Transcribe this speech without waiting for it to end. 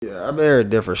I heard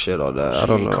different shit on that. I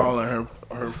don't know. Calling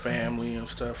her family and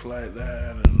stuff like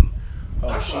that, and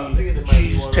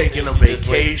she's taking a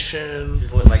vacation.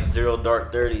 She's with like 0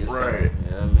 Dark 30 or something. Right.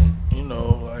 You know what I mean? You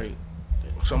know, like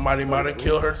somebody might have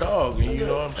killed her dog. And you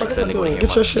know what I'm saying?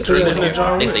 Get your shit together.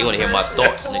 They say you want to hear my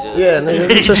thoughts, nigga. Yeah, nigga,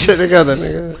 get your shit together,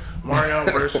 nigga.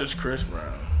 Marion versus Chris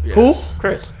Brown. Yes. Who?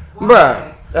 Chris.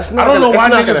 Bruh. That's not. I don't know why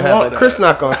not niggas gonna want happen. that. Chris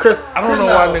not going. Chris. I don't know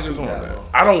why niggas want that.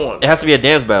 I don't want It that. has to be a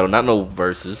dance battle, not no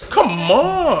verses. Come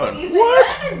on. What?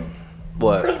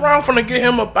 What? Chris Brown finna get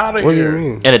him up out of What do here. you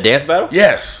mean? In a dance battle?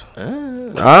 Yes.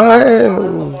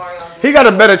 He got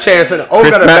a better chance than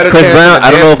Chris Brown.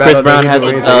 I don't know if Chris Brown has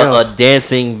a a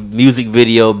dancing music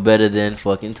video better than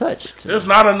fucking Touch. There's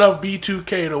not enough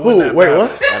B2K to win that Wait, battle.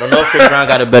 what? I don't know if Chris Brown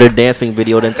got a better dancing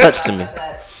video than Touch to me.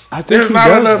 I think There's he not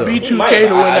does, enough though. B2K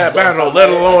to win that battle, let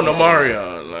alone the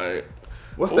Marion. Like,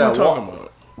 What's what that we talking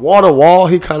about? Wall to Wall?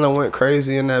 He kind of went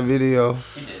crazy in that video.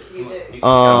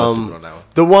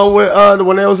 The one with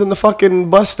when they was in the fucking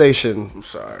bus station. I'm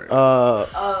sorry.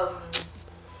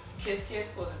 Kiss Kiss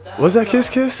Was that Kiss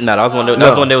Kiss? No, that was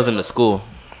when they was in the school.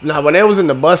 Nah, when they was in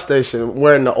the bus station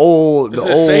wearing the old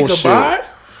Say shit. Goodbye?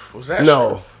 Was that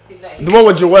No. The one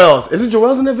with Joel's. Is it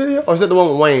Joel's in that video? Or is it the one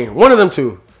with Wayne? One of them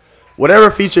two.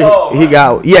 Whatever feature he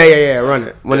got. Yeah, run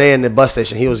it. When they in the bus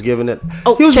station, he was giving it.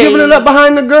 Okay. He was giving it up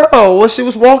behind the girl when she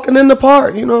was walking in the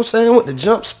park. You know what I'm saying? With the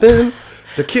jump spin.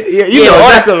 The kid, you know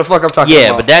exactly what the fuck I'm talking about.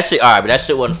 Yeah, but that shit, alright, but that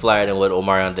shit wasn't flyer than what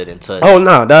Omarion did in Touch. Oh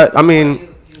no, that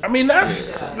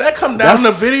come down to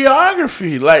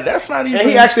videography. Like that's not even. And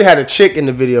he actually had a chick in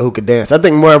the video who could dance. I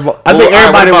think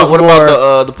everybody was what more.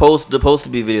 about the post to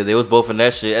be video? They was both in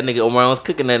that shit. That nigga Omarion was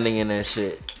cooking that nigga in that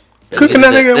shit. Cooking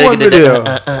that nigga in what video?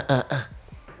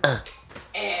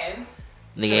 And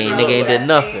nigga ain't did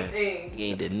nothing. He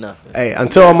ain't did nothing. Hey,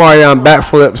 until Omarion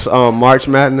backflips on March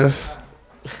Madness,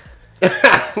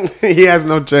 he has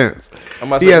no chance.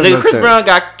 Chris Brown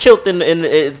got killed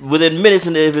within minutes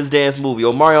of his dance movie.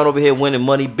 Omarion over here winning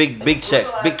money, big checks.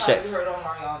 I'm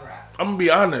gonna be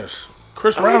honest.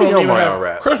 Chris Brown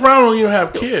don't even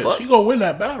have kids. He gonna win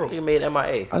that battle. He made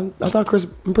MIA. I thought Chris.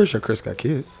 I'm pretty sure Chris got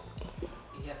kids.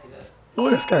 yes, he does.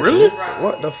 Chris got Really? kids?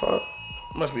 What the fuck?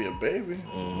 Must be a baby.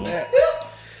 That's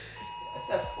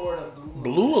that Florida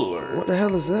Blue alert. What the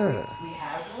hell is that? We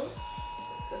have those?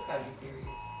 That's gotta be serious.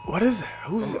 What is that?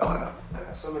 Who's? I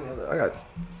got so many other. I got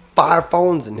 5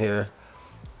 phones in here.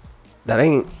 That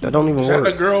don't even Is that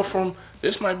work. the girl from?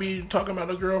 This might be talking about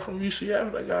the girl from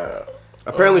UCF that got.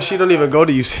 Apparently, she don't even go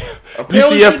to UCF.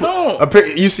 Apparently she don't.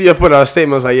 UCF put out a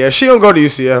statement. Was like, yeah, she don't go to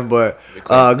UCF, but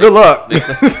good luck.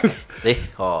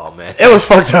 Oh man, It was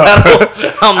fucked up.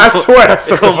 I swear that's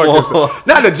what the fuck is.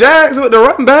 Not the Jags with the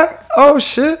run back. Oh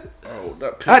shit. Oh,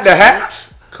 that At the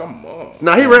half. Come on.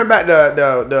 Nah, he ran back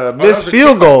the missed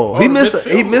field goal. He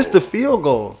missed the field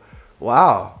goal.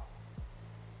 Wow.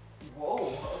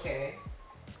 Whoa, okay.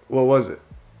 What was it?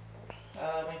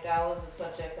 McDowell is the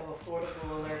subject of a Florida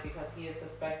Blue alert because he is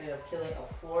suspected of killing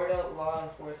a Florida law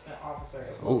enforcement officer.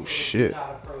 If Oh, shit. do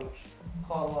not approach.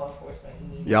 Call law enforcement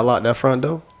immediately. Y'all locked that front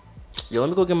door? Yo, let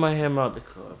me go get my hammer out the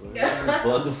car, bro.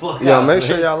 Bug the fuck Yo, out, make man.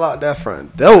 sure y'all lock that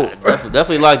front door.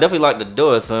 Definitely lock the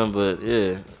door, son. But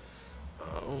yeah,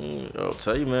 I'll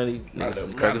tell you, man. These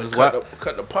niggas cracking his wild.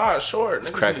 Cut the pod short.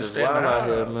 Niggas Cracking need to his stay in wild the out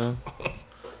here, house. man.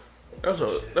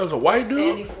 That was a white dude.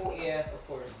 Sandy Ford, yeah, of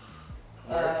course.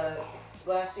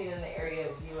 Last seen in the area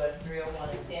of US 301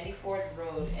 and Sandy Ford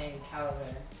Road in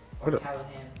Callahan.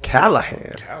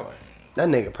 Callahan. That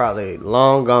nigga probably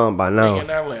long gone by now. In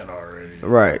that land already.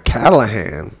 Right,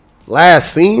 Callahan.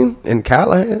 Last seen in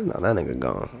Callahan? No, that nigga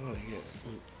gone.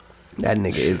 That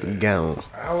nigga is gone.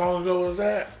 How long ago was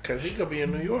that? Because he could be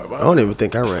in New York. I don't even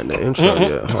think I ran the intro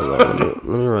yet. Hold on, let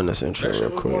me run this intro That real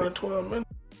shit was more than quick. 12 minutes.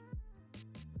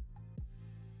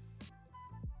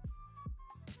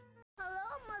 Hello,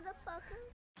 motherfucker.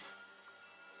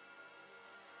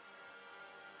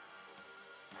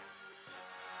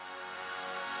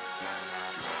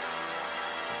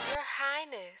 Your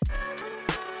Highness.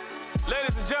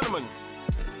 Ladies and gentlemen.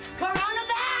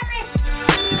 Coronavirus!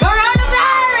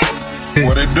 Coronavirus!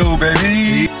 What it do,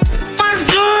 baby? What's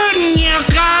good,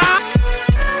 nigga?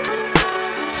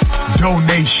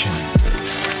 Donations.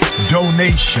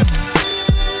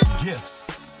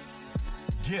 Gifts.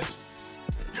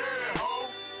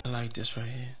 I like this right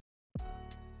here.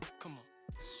 Come on.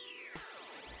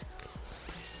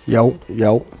 Yo.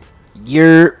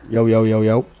 You're Yo.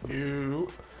 You.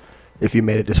 If you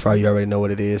made it this far, you already know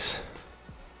what it is.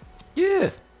 yeah.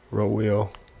 Roll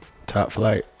Wheel, Top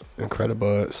Flight,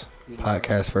 Incredibuds,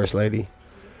 Podcast First Lady.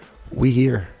 We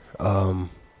here. We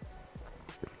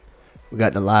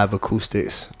got the live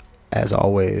acoustics as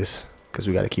always, because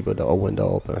we got to keep a window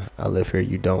open. I live here,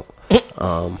 you don't.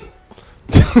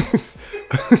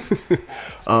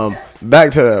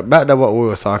 Back to what we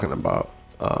were talking about.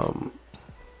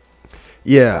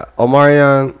 Yeah,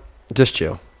 Omarion, just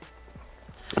chill.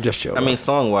 I mean,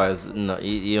 song wise, no,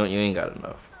 you ain't got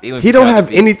enough. Even he don't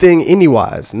have anything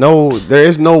anywise. No, there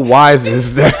is no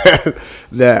wises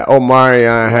that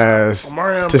Omarion has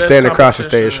to stand across the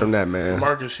stage from that man.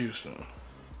 Marcus Houston.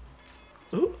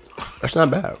 That's not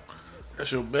bad.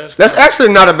 That's your best. That's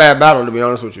actually not a bad battle, to be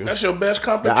honest with you. That's your best The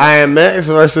competition. IMX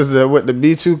versus the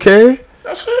B2K.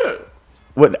 That's it.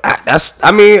 That's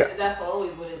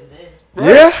always what it's been. Right.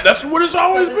 Yeah. That's what it's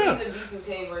always It's been. either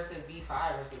B2K versus B5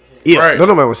 or some shit. Yeah, Right. don't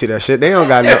nobody want to see that shit. They don't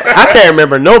got no. I can't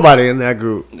remember nobody in that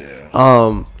group.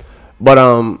 Yeah.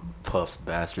 But Puff's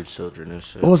bastard children and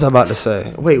shit. what was I about to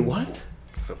say? Wait, what?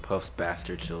 It's a Puff's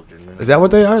bastard children. Man. Is that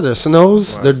what they are? They're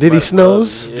Snows? They're Diddy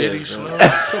Snows? Yeah, Diddy bro. Snow.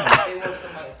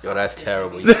 Yo, that's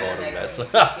terrible. You called him that. So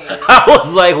I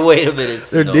was like, wait a minute.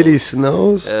 They're Snow. Diddy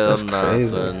Snows? Hell That's nah, crazy.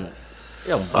 son.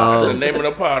 Yo, That's the bastard. name of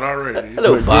the pod already.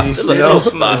 Little Diddy bastard. Snow.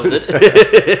 Little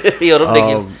bastard. Yo, them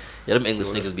niggas. Yeah, them English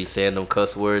niggas be saying them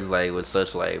cuss words like with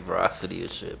such like veracity and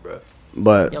shit, bro.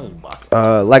 But Young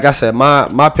bastard. like I said,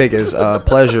 my pick is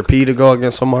Pleasure P to go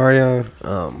against Omarion.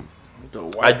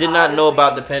 I did not know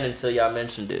about the pen until y'all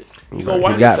mentioned it. You go He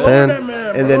watch got that Ben,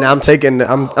 man, and then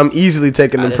bro. I'm easily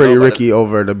taking I the didn't Pretty know about Ricky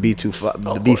over the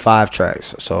B5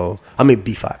 tracks. So I mean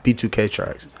B2K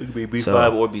tracks. It could be B5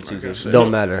 So- or B2.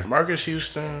 Don't matter. Marcus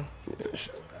Houston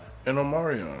and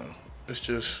Omarion. It's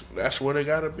just that's what it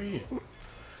gotta be.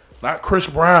 Not Chris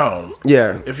Brown.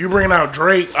 Yeah. If you bring out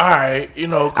Drake, all right, you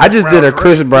know. I just did a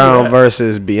Chris Drake, Brown yeah.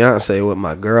 versus Beyonce with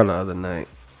my girl the other night.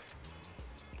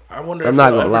 I wonder I'm if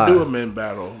not they'll gonna ever lie. do a men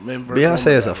battle. Men versus Beyonce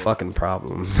women is a battle. fucking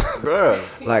problem. Bro,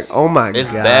 Like, oh my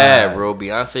it's god, bad, bro.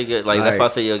 Beyonce get like that's why I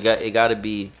Like- say it gotta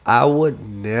be. I would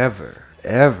never,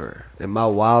 ever, in my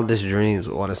wildest dreams,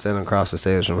 want to stand across the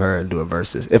stage from her and do a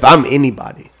versus. If I'm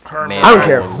anybody, Her, Man, I don't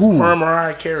care who. Her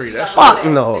Mariah Carey. That's Fuck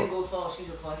no. Single song, she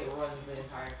just gonna hit runs the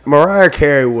entire time. Mariah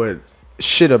Carey would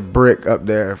shit a brick up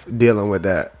there dealing with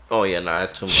that. Oh yeah, nah,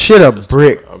 it's too much. Shit a It's too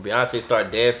brick. much. Beyonce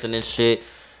start dancing and shit.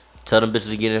 Tell them bitches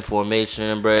to get in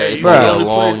formation, bro. Hey, It's you gonna can be a only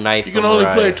long play- night. You for can only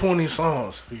Mariah. play 20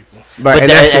 songs, people. But and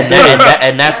that's the thing.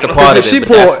 and that's the part of if it. she but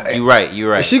pull- that's- you right.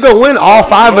 You're right. She gonna win all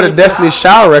 5 of the Destiny's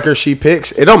Child records she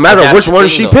picks. It don't matter That's which the one thing,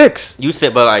 she though. picks. You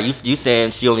said, but like you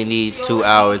saying she only needs 2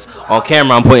 hours on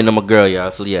camera. I'm pointing to my girl,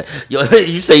 y'all. So yeah,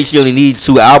 you say she only needs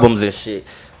 2 albums and shit.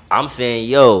 I'm saying,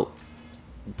 yo,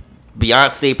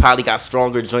 Beyonce probably got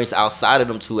stronger joints outside of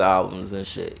them 2 albums and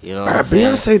shit. You know what I'm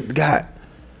saying? Beyonce got,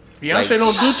 Beyonce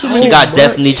don't do too many. She got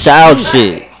Destiny Child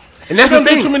shit. and She that's the don't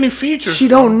do too thing. many features. She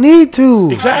don't need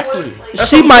to. Exactly. That's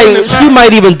She what I'm saying, might it's she not-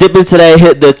 might even dip into that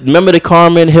hit. Remember the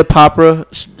Carmen hip opera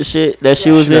shit that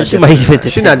she was in. She might even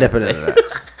dip. She not dipping into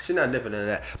that. She not dipping into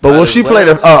that. But will she play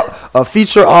Well- a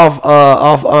feature off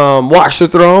Watch the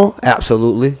Throne?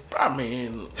 Absolutely. I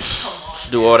mean,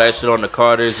 She do all that shit on the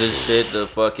Carters and shit. The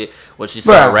fucking when she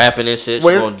start Bruh. rapping and shit,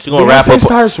 When she gonna rap Beyonce up.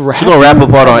 starts She gonna rap rapping,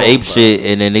 apart on come ape on, shit,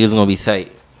 and then niggas gonna be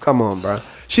tight. Come on, bro.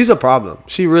 She's a problem.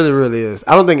 She really, really is.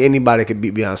 I don't think anybody could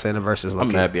beat Beyonce in the verses.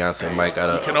 I'm mad Beyonce and Mike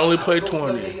got can a. only play The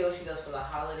 20. video she does for the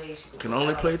holidays, she Can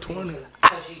only play 20.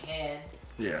 because she can.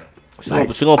 Yeah. She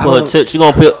gonna put her she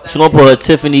gonna put her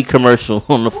Tiffany commercial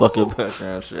on the fucking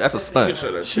background shit. That's a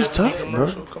stunt. She's tough, bro.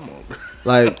 Commercial? Come on, bro.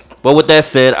 Like, But with that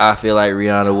said, I feel like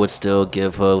Rihanna would still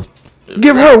give her.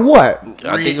 give her what?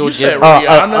 I think it You would said give.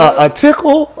 Rihanna? A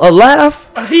tickle, a laugh.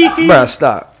 Bruh,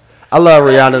 stop. I love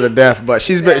Rihanna to death, but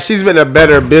she's been a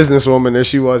better businesswoman than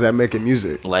she was at making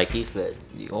music. Like he said,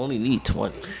 you only need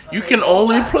 20. You can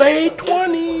only play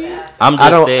 20. I'm I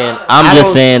just don't- saying. I I'm just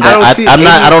don't- saying I don't that see I'm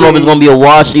not. I don't know if it's anything- gonna be a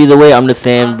wash either way. I'm just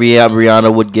saying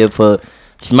Rihanna would give her.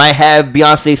 She might have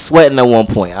Beyonce sweating at one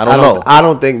point. I don't know. I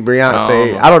don't think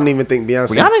Beyonce. I don't even think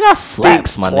Beyonce. Rihanna got slaps,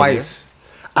 thinks my nigga. twice.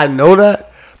 I know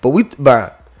that, but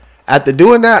bruh, after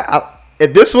doing that,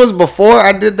 if this was before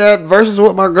I did that versus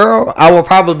with my girl, I would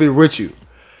probably be with you,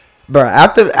 bruh.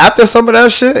 After some of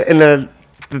that shit and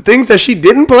the things that she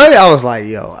didn't play, I was like,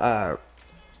 yo,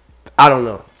 I don't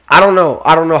know. I don't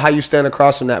know how you stand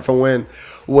across from that. From when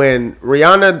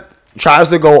Rihanna tries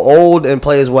to go old and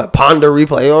plays what Ponder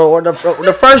Replay or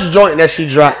the first joint that she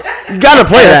dropped, you gotta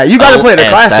play that. You gotta play the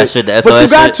classic, but you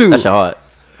got to. That's your heart.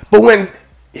 But when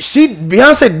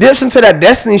Beyonce dips into that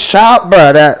Destiny's Child,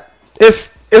 bro, that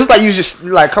it's like you just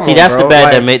like come on. See, that's bro. the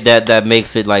bad like, that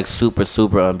makes it like super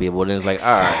unbeatable. Then it's like,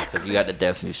 all right, because you got the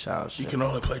Destiny's Child. You Shit. can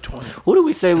only play 20. Who do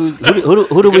we say we? Who do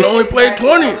You we? can only play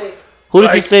 20. Who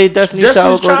did you say Destiny's Child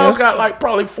Destiny's would go Child's against? got like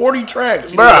probably 40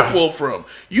 tracks you Bruh. can pull from.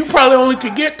 You probably only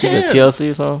could get You 10. said TLC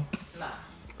or something?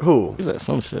 Who? You said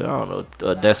some shit. I don't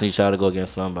know. Destiny's Child to go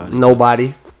against somebody.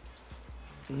 Nobody.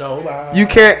 No, You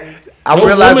can't. I'm No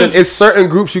realizing women's- it's certain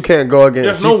groups you can't go against.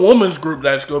 there's no woman's group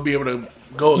that's gonna be able to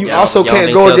go. You against. also Y'all can't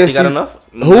think go TLC against got these- enough?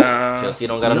 Who? TLC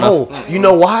don't got No. enough. You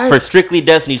know why? For strictly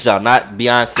Destiny's Child, not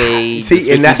Beyonce. See,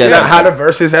 strictly and that's not Destiny's how the Child.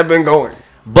 verses have been going.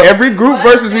 But- Every group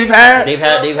verses we've had. They've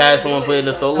had someone play in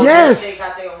the solo. Yes. They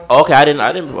got their own Okay, I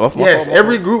didn't. Yes,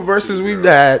 every group versus we've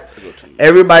had,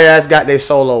 everybody has got their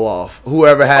solo off.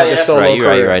 Whoever had the solo Right, you're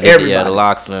career, right. everybody. Yeah, the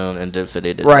Locks and Dipset,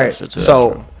 they did Right. that shit too. That's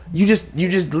So true. you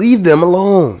just leave them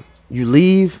alone. You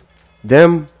leave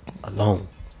them alone.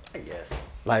 I guess.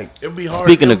 Like It'd be hard.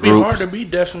 Speaking of it'd be hard groups. to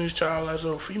beat Destiny's Child as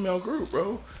a female group,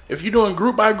 bro. If you're doing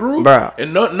group by group, Bruh.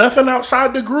 and nothing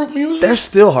outside the group music, they're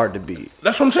still hard to beat.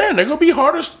 that's what I'm saying. They're gonna be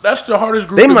hardest. That's the hardest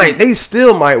group. They to might. beat. They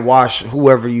still might wash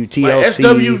whoever you Like TLC.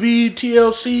 SWV,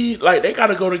 TLC, like they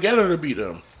gotta go together to beat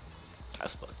them.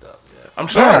 That's fucked up. Yeah. I'm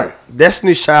sorry.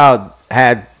 Destiny's Child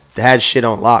had shit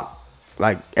on lock.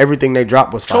 Like everything they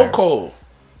dropped was fire. Chokehold.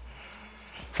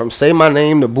 From Say My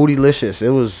Name to Bootylicious, it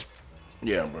was.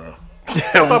 Yeah, bro. I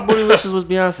thought Bootylicious was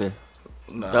Beyonce.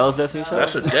 Nah. That was Destiny's Child.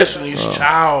 That's a Destiny's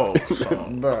Child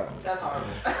song. That's hard.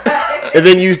 And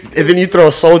then you throw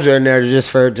Soldier in there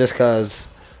just cause.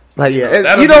 Like yeah,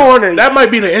 That'll you don't be- want to. That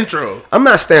might be the intro. I'm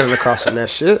not standing across from that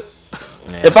shit.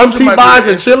 Yeah. If I'm Soldier might be T-Boz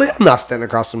the and Chili, I'm not standing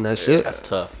across from that shit. That's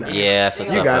tough. Yeah, that's a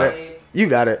tough You got one. it. You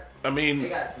got it. I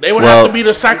mean, they would Well- have to be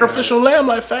the sacrificial lamb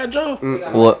like Fat Joe.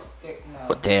 What?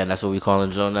 But damn, that's what we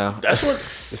calling Joe now. That's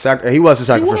what. He was a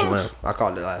sacrificial was. lamb. I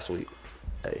called it last week.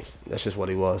 Hey, that's just what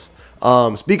he was.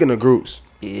 Speaking of groups,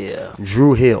 Yeah.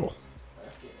 Drew Hill.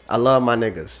 I love my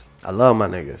niggas.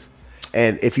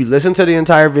 And if you listen to the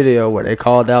entire video where they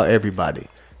called out everybody,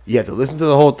 you have to listen to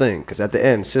the whole thing because at the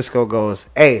end, Cisco goes,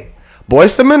 "Hey,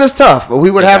 Boyz II Men is tough, but we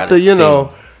would They have gotta to, you know,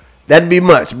 sing. that'd be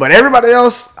much. But everybody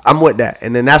else, I'm with that."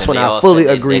 And then that's And when they I all fully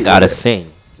said agree. They gotta with it.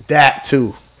 sing. That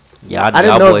too. Y'all, I didn't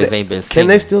y'all know boys that- ain't been singing. Can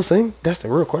they still sing? That's the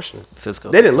real question.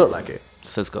 Cisco. They didn't look like it.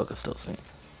 Cisco can still sing.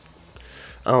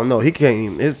 I don't know. He can't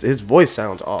even. His voice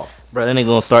sounds off. Bro, then they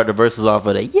gonna start the verses off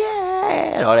of the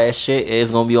yeah, all that shit. It's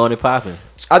gonna be on it popping.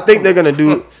 I think they're gonna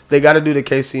do. They got to do the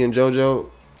KC and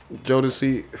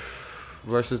Jodeci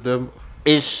versus them.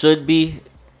 It should be.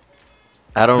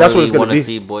 I don't That's what really it's gonna want to be.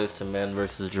 see Boyz II Men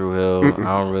versus Drew Hill.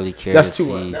 I don't really care That's to too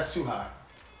see. high. That's too high.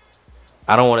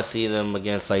 I don't want to see them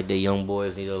against like the young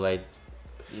boys. Neither like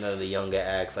none of the younger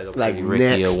acts like a Like Pretty Ricky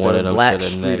Next or one or of them Black shit or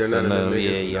Street next or none of them yeah,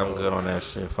 niggas, yeah, I'm no. good on that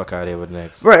shit. Fuck out of here with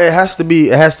next. Right. It has to be.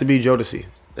 Jodeci.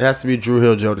 It has to be Drew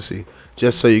Hill Jodeci,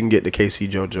 just so you can get the KC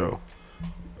JoJo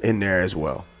in there as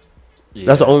well. Yeah,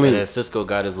 That's the only- And then Cisco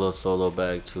got his little solo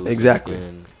bag too. so Exactly.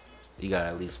 you got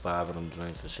at least 5 of them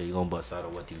joints and shit. You gonna bust out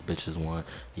of what these bitches want.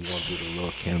 You gonna do the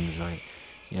little Kim joint.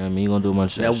 You know what I mean? You gonna do my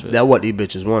shit. That what these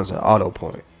bitches want is an auto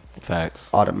point, Facts.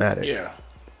 automatic. Yeah.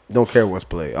 Don't care what's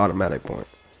played, automatic point.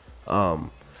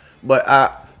 But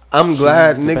I'm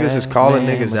glad She's a niggas is bad calling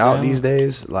man, niggas out Madonna. these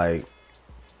days. Like,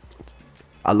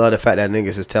 I love the fact that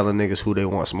niggas is telling niggas who they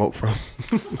want smoke from.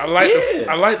 I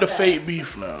like the fake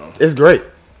beef now. It's great.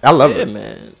 I love Yeah, it.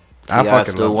 man. I T.I.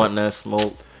 fucking still love wanting that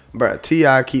smoke. Bruh,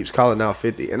 T.I. keeps calling out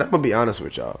 50. And I'm going to be honest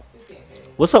with y'all.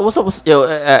 What's up? Yo,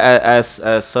 as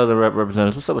Southern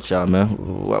representatives, what's up with y'all, man?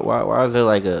 Why is there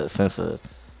like a sense of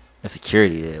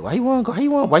insecurity there? Why you want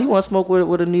to smoke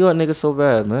with a New York nigga so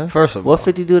bad, man? First of what all-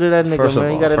 50 do to that nigga, first of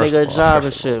man? all- You got a first nigga a of all- job and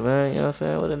first of shit, man. You know what I'm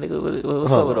saying? What a nigga,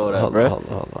 what's Hold up with all on, that, hold bro? on,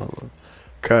 hold on.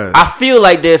 Cause I feel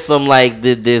like there's some like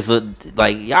there's a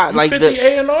like y'all like 50 the.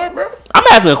 A&R, bro. I'm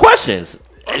asking questions.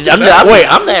 I'm not Wait,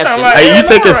 asking. like- hey, you Yeah,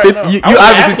 taking right 50? now. You I was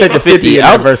obviously asking taking for 50 in I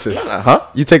that was- versus. Huh?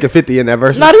 You taking 50 in that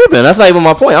versus? Not even. That's not even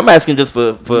my point. I'm asking just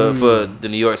for the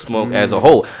New York smoke as a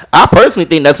whole. I personally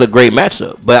think that's a great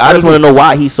matchup, but I just want to know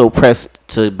why he's so pressed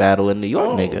to battle in New York,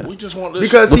 Oh, nigga. we just want this.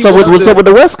 Because What's he up with wants to-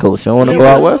 the West Coast? You want to go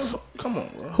out west? Come on,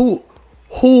 bro.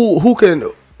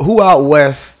 Who out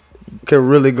west can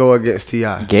really go against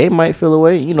T.I.? Game might feel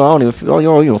away. You know, I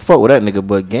don't even fuck with that nigga,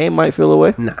 but Game might feel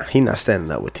away. Nah, he not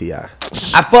standing up with T.I.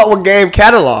 I fuck with Game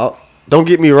catalog. Don't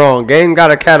get me wrong. Game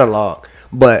got a catalog.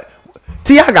 But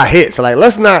T.I. got hits. Like,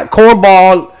 let's not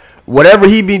cornball whatever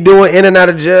he be doing in and out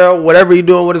of jail, whatever he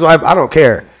doing with his wife. I don't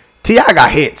care. T.I. got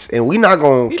hits. And we not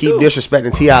going to keep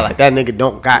disrespecting T.I. like that nigga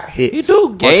don't got hits. He do.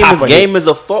 On top of Game hits. is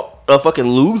a fucking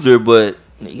loser, but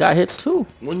he got hits too.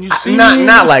 When you see not- me in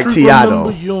not the like street, T.I.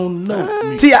 remember though. You don't know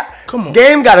me. T.I. Come on.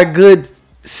 Game got a good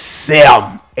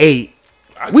 7, 8.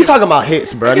 We talking about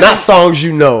hits, bro. Not songs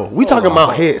you know. We talking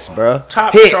about hits, bro.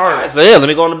 Top hits. chart. So yeah, let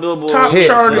me go on the Billboard. Top Hits,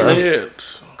 charting bro.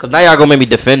 hits. Cause now y'all gonna make me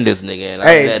defend this nigga. And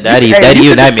Hey, that you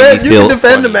made me can feel.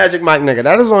 defend the funny. Magic Mike nigga.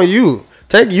 That is on you.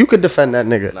 You could defend that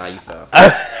nigga. Nah, you fell.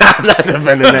 I'm not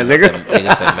defending that nigga.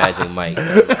 Nigga said Magic Mike.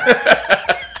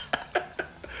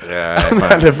 Yeah, I'm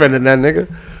not defending that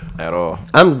nigga. at all.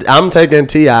 I'm taking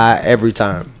T.I. every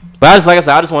time. But I just like I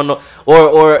said, I just want to know,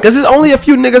 or Because there's only a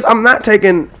few niggas I'm not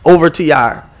taking over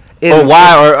T.I. or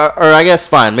why, or I guess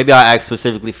fine. Maybe I'll ask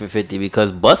specifically for 50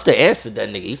 because Busta answered that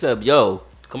nigga. He said, "Yo,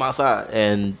 come outside,"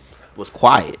 and was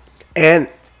quiet. And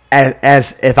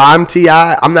as if I'm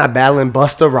T.I., I'm not battling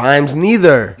Busta Rhymes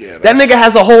neither. Yeah, that nigga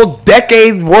has a whole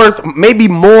decade worth, maybe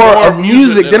more of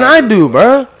music than I do,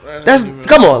 bro. That's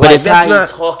come on, But like it's that's how not.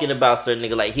 you talking about certain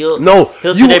nigga. Like he'll No,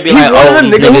 he'll you, sit there and be he like, one "Oh, of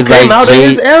these them niggas who niggas came like out of Jay."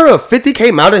 his era. 50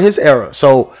 came out of his era,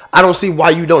 so I don't see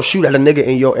why you don't shoot at a nigga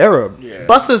in your era. Yeah.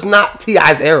 Busta's not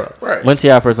T.I.'s era. Right. When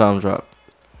T.I. first album dropped?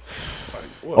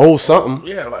 Oh something,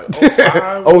 Yeah, like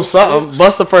 05, oh something. 06,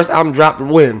 Busta first album dropped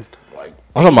when like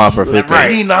I'm talking about for 50.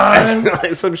 89.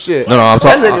 like some shit. No, I'm that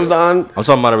talking. nigga was on. I'm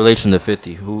talking about a relation to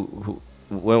 50.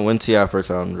 When T.I. first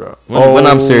album dropped? When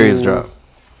I'm Serious dropped?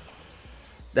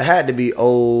 That had to be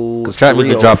old. Because Trap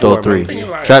Music dropped 03.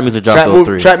 Like- Trap Music dropped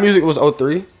 03. Trap music was 03.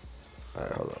 All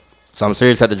right, hold up. So I'm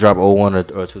Serious had to drop 01 or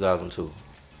 2002.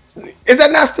 Is that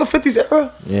not still 50's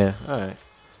era? Yeah, all right.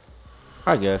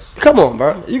 I guess. Come on,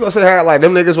 bro. You gonna say how like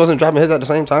them niggas wasn't dropping his at the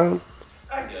same time?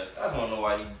 I guess. I just want to know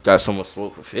why he got so much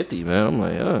smoke for 50, man. I'm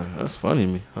like, yeah, that's funny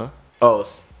to me, huh? Oh,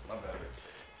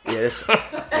 Yeah, this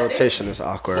rotation is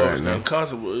awkward Well, right it's now.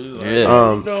 uncomfortable. It's like,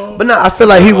 Yeah. you know, But nah, I feel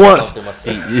like he wants. in my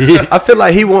seat. I feel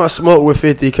like he wants smoke with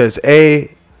 50 because I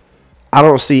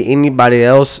don't see anybody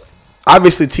else.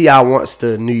 Obviously, T.I. wants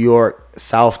the New York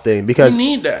South thing because you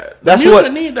need that. The that's music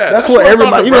what need that. That's what why I thought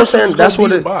everybody. the You know what I'm verses saying? was That's gonna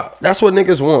what be it. bop. That's what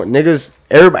niggas want. Niggas.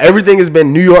 Everything has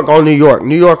been New York on New York,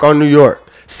 New York on New York,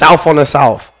 South on the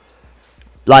South.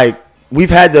 Like we've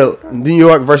had the New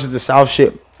York versus the South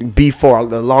shit be for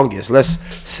the longest. Let's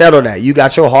settle that. You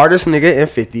got your hardest nigga in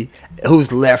 50,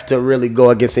 who's left to really go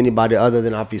against anybody other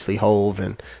than obviously Hove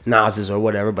and Nas's or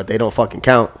whatever, but they don't fucking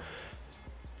count.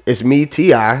 It's me,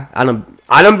 T.I. I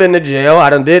done been to jail. I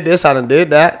done did this. I done did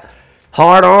that.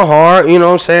 Hard on hard. You know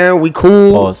what I'm saying? We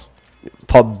cool.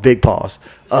 Pause. Big pause.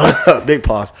 Big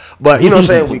pause. But you know what I'm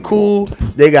saying? We cool.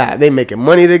 They making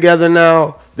money together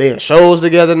now. They in shows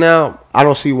together now. I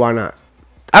don't see why not.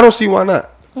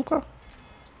 Okay.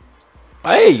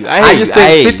 I hear you. I just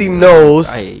think 50 knows.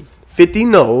 I hear you. 50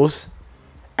 knows.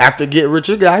 After Get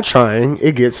Richer Guy trying,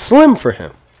 it gets slim for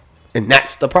him, and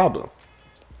that's the problem.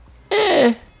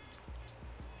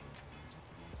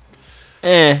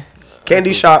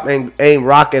 Candy Shop ain't gonna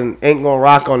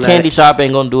rock on that. Candy Shop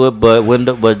ain't gonna do it,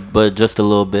 but just a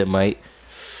little bit might.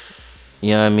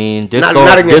 You know what I mean?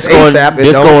 Not against A$AP, it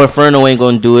Disco don't. Inferno ain't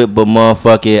gonna do it, but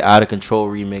motherfucking Out of Control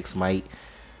remix might.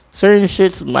 Certain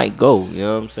shits might go. You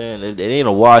know what I'm saying? It ain't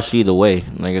a wash either way.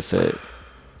 Like I said,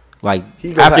 like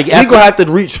He gonna have to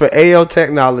reach for AO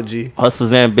technology.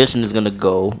 Hustler's Ambition is gonna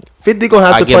go. 50 gonna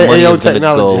have I to Get play Money AO is gonna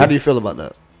technology. go. How do you feel about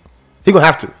that? He gonna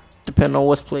have to. Depending on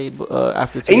what's played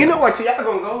after. And you know where T.I.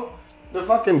 gonna go? The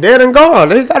fucking Dead and Gone.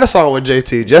 They got a song with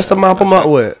JT just to mop him up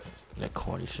with. that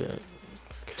corny shit.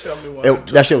 Tell me what.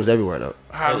 That shit was everywhere though.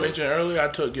 How I mentioned earlier, I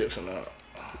took Gibson out.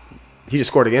 He just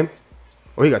scored again.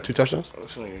 Or he got 2 touchdowns.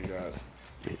 This nigga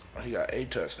he got a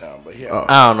touchdown, but he had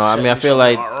I don't know. I mean,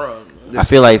 I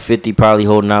feel like 50 probably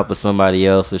holding out for somebody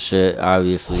else or shit.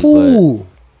 Obviously, Who?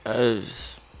 but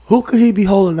Who could he be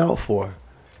holding out for?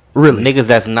 Really? niggas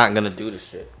that's not gonna do this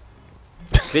shit.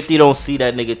 50 don't see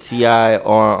that nigga T.I.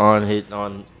 on.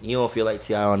 He don't feel like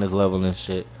T.I. on his level and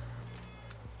shit.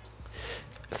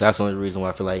 So that's the only reason why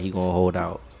I feel like he gonna hold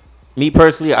out. Me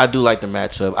personally, I do like the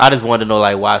matchup. I just want to know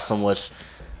like why so much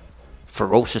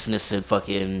ferociousness and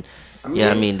fucking.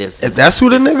 I mean this. If that's who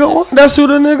the nigga want, that's who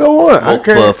the nigga want.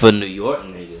 Okay. For New York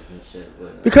niggas and shit.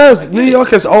 But, Because New York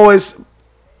has always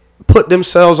put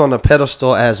themselves on a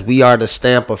pedestal as we are the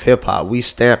stamp of hip hop. We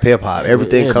stamp hip hop.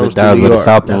 Everything comes to New the York.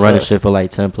 South been That's running us. shit for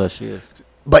like 10+ years.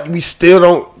 But we still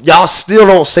don't. Y'all still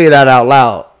don't say that out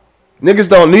loud. Niggas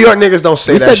don't. New York niggas don't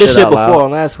say We that said this shit out before loud.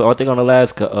 on last. I think on the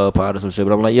last pod or some shit.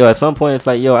 But I'm like, yo, at some point it's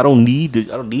like, yo, I don't need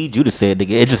you to say it, nigga.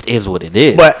 It just is what it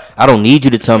is. But- I don't need you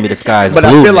to tell me the sky is But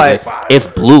I blue. feel nigga. like- it's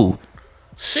blue.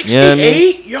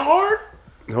 68 yard.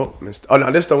 Nope. Oh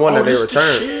no, this the one that they this the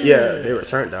returned. shit. Yeah, they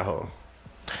returned that whole.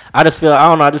 I just feel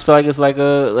like it's like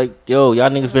yo, y'all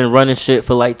niggas been running shit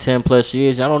for like 10+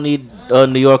 years. Y'all don't need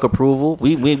New York approval.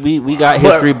 We got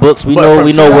history books. We know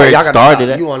where it started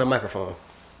at. You on the microphone.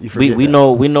 You We forget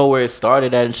that. know where it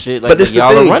started at and shit. Like But this the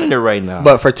y'all are thing. running it right now.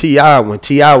 But for T.I., when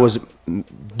T.I. was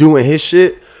doing his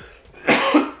shit,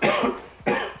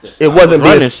 It wasn't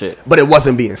being running shit. but it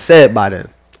wasn't being said by them.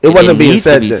 It It wasn't being needs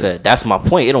said. to be then. said. That's my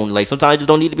point. It don't like sometimes it just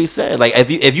don't need to be said. Like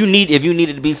if you need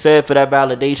it to be said for that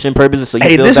validation purposes, so you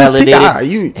Hey, feel this is validated. T.I.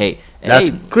 You- hey, that's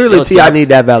hey, clearly yo, T.I. need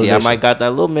that T.I. validation. might got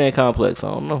that little man complex. I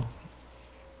don't know.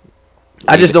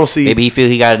 I just don't see. Maybe he feel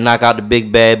he got to knock out the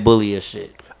big bad bully or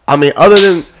shit. I mean, other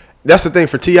than that's the thing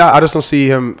for T.I., I just don't see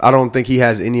him. I don't think he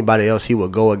has anybody else he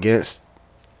would go against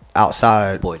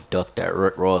outside. Boy, duck that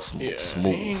raw smoke Yeah,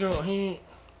 smooth. he ain't gonna, he ain't,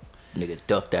 Nigga,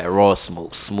 duck that raw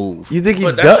smoke smooth. You think he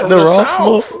but that's ducked from the raw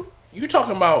South. smoke? We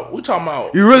talking about.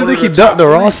 You really one think of he the ducked top the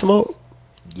raw three. smoke?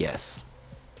 Yes.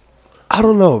 I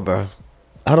don't know, bro.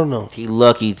 I don't know. He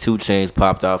lucky 2 Chainz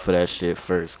popped out for that shit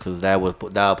first, cause that was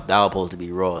supposed to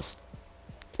be Ross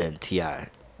and T.I.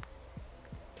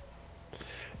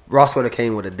 Ross would have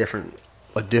came with a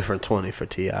different 20 for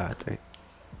T.I., I think.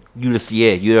 You'd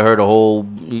have heard a whole.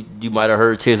 You might have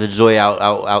heard Tears of Joy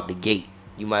out the gate.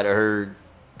 You might have heard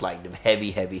like them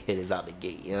heavy hitters out the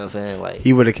gate. You know what I'm saying? Like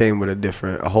He would have came with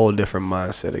a whole different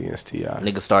mindset against T.I.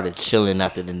 niggas started chilling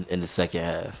after in the second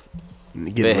half.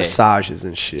 Getting Hey. massages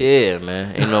and shit. Yeah,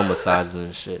 man. Ain't no massages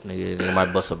and shit. Nigga, they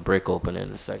might bust a brick open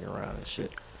in the second round and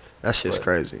shit. That shit's But-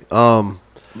 crazy.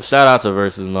 Shout out to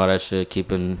Versus and all that shit,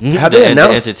 keeping Have the, they the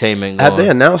announced entertainment going. Have they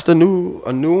announced a new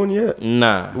one yet?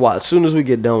 Nah. Well, as soon as we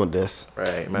get done with this,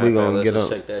 Right, man. we gonna Let's get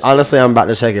just on. check that shit. Honestly, I'm about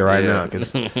to check it right Yeah. now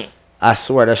because I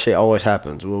swear that shit always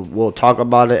happens. We'll talk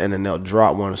about it and then they'll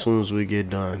drop one as soon as we get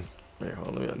done. Wait,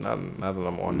 hold on. Now that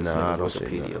I'm on this Nah, I nigga's don't see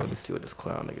Wikipedia, nothing. let me see what this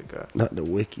clown nigga got. Not the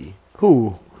wiki.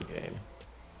 Who? Game.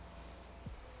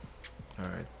 All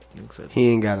right. Looks like He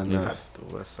ain't got enough.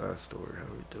 the West Side Story. How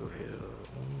we do here?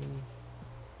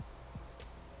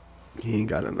 He ain't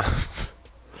got enough.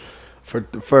 For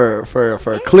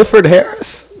Clifford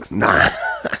Harris? Nah.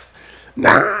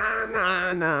 Nah.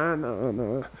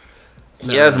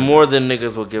 He has more than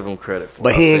niggas will give him credit for.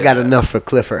 But I'll he ain't say got that. enough for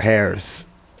Clifford Harris.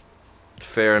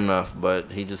 Fair enough,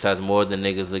 but he just has more than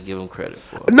niggas will give him credit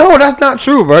for. No, that's not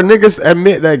true, bro. Niggas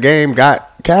admit that Game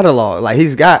got catalog. Like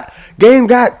Game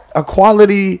got a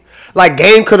quality. Like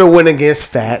Game could have went against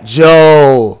Fat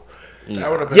Joe. That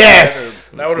would have been Yes.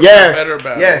 better. That would have Yes. been a better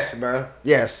battle. Yes, bro.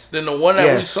 Yes. Than the one that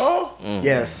we Yes. saw.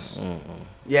 Yes.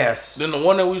 Yes. Than the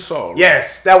one that we saw.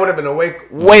 Yes. That would have been a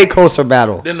way closer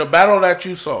battle. Than the battle that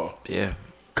you saw. Yeah.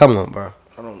 Come on, bro.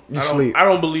 I sleep.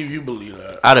 don't believe you believe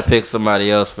that. I'd have picked somebody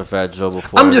else for Fat Joe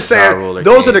before. I'm just Ja Rule saying or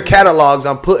those are Game. the catalogs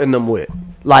I'm putting them with.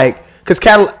 Like, cause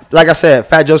like I said,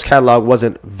 Fat Joe's catalog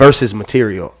wasn't versus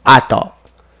material. I thought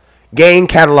Game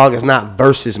catalog is not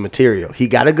versus material. He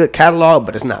got a good catalog,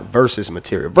 but it's not versus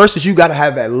material. Versus you got to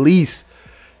have at least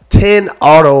 10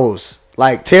 autos,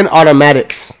 like 10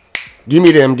 automatics. Give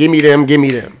me them. Give me them. Give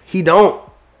me them. He don't.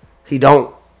 He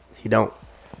don't. He don't.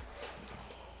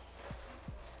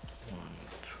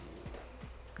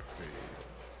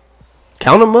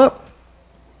 Count them up.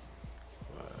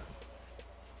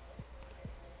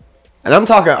 And I'm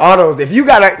talking autos. If you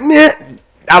got a,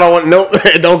 I don't want no.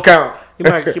 It don't count.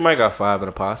 He might got 5 in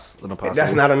a pos.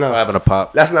 That's not enough. 5 in a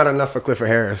pop. That's not enough for Clifford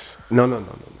Harris. No.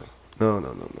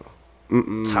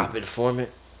 Top informant.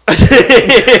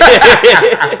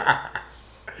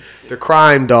 The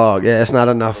crime dog. Yeah, it's not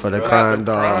enough for the crime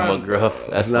dog. McGruff.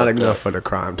 That's not enough for the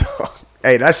crime dog.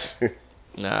 Hey, that's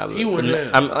Nah, He went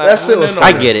in. That shit was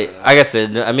I get it. Like I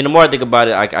said, I mean, the more I think about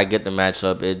it, I get the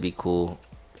matchup. It'd be cool.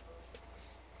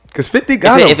 because 50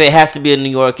 got him. If it has to be a New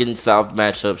York and South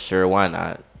matchup, sure, why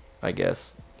not? I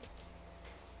guess.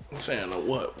 I'm saying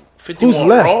what? 51 Who's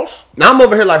left? Ross? Now I'm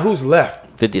over here like, who's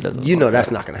left? 50 doesn't. You know that's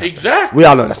not gonna happen. Exactly. We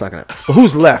all know that's not gonna happen. But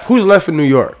who's left? Who's left in New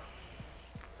York?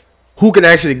 Who can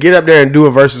actually get up there and do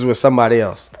a versus with somebody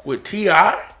else? With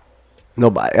T.I.?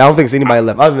 Nobody. I don't think there's anybody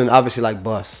left other than obviously like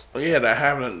Bus Yeah, that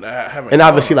haven't. and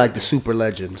obviously like the super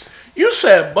legends. You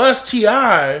said Bus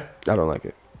T.I. I don't like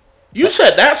it. You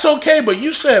said that's okay, but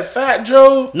you said Fat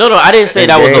Joe. No, I didn't say And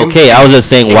that Game? was okay. I was just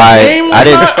saying why. Game was I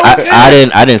didn't. not okay?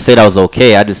 I didn't say that was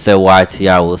okay. I just said why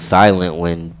T.I. was silent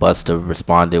when Busta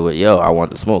responded with "Yo, I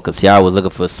want the smoke," because T.I. was looking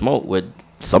for smoke with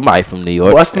somebody from New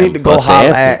York. Bus need and to go Busta holler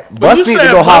answered. at. Bus need to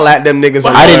go holler at them niggas. but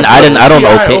on I the didn't- West Coast. I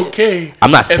don't T.I. okay.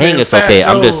 I'm not And saying then it's Fat okay.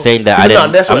 I'm just Joe- saying that I No,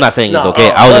 didn't. that's I'm what- not saying it's no,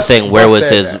 okay. I was Bus- just saying where Bus was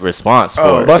said his that. response for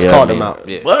Oh, it. Bus You know called what I him mean? out.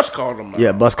 Yeah. Bus called him out.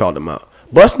 Yeah, Bus called him out.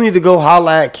 Bus need to go holler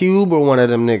at Cube or one of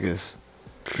them niggas.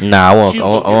 Nah, I want. Cube I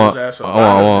want. will I get want. his ass I up want. I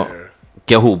outta want. there.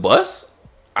 Get who? Bus?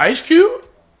 Ice Cube?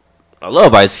 I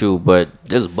love Ice Cube, but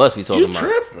this is Bus we talking You about.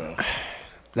 tripping.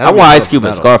 I want Ice Cube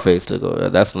and Scarface to go.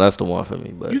 That's the one for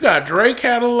me. But You got Dre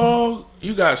catalog.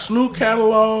 You got Snoop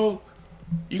catalog.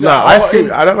 You No, got Ice all-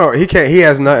 Cube. I don't know. He can't. He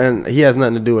has nothing. He has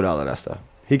nothing to do with all of that stuff.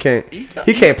 He can't.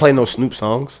 He can't play no Snoop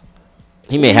songs.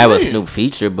 He may have a Snoop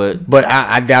feature, but But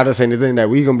I doubt it's anything that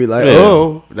we gonna be like, Yeah.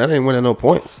 oh, that ain't winning no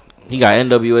points. he got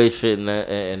NWA shit and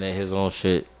then his own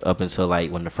shit up until like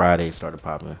when the Fridays started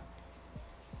popping.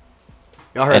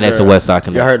 Y'all heard And that's the West Side Y'all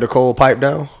Connection. heard the Cole pipe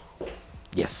down?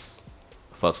 Yes,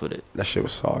 fucks with it. That shit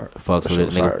was hard. Fucks That with shit it.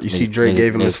 was Nigga- hard. You see nigga- Drake nigga-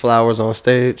 gave him his nigga- flowers on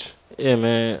stage. Yeah,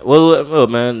 man. Well, look,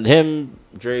 man, him,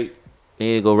 Drake, they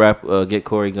need to go rap, get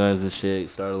Corey Guns and shit.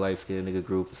 Start a light skinned nigga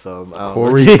group or something. I don't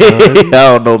Corey know. Guns? I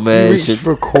don't know, man. You reached Shit.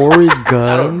 for Corey I don't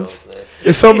know, Guns. man.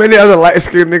 There's so many other light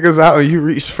skinned niggas out, and you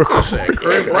reached for Corey.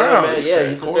 Chris Yeah, Brown. man, He yeah, said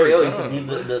he's, Corey the, Brown. he's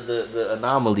the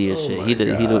anomaly and shit. my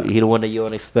He the one that you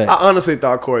don't expect. I honestly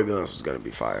thought Corey Guns was gonna be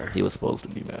fire. He was supposed to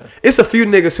be, man. It's a few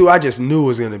niggas who I just knew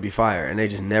was gonna be fire, and they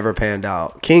just never panned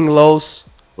out. King Los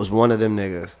was one of them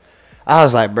niggas. I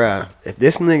was like, bruh, if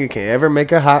this nigga can ever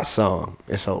make a hot song,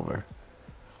 it's over.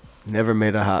 Never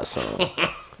made a hot song.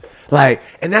 Like,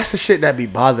 and that's the shit that be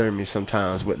bothering me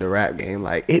sometimes with the rap game.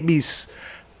 Like, it be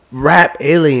rap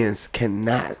aliens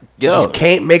cannot, just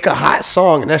can't make a hot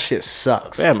song, and that shit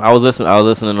sucks. Fam, I was listening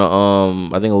to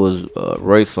I think it was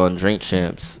Royce on Drink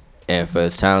Champs, and for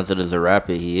as talented as a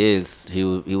rapper he is, he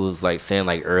was like saying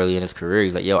like early in his career,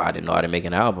 he's like, yo, I didn't know how to make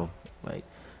an album. Like,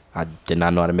 I did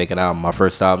not know how to make an album. My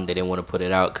first album, they didn't want to put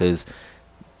it out because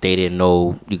they didn't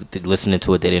know, listening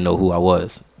to it, they didn't know who I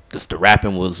was. Because the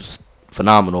rapping was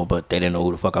phenomenal, but they didn't know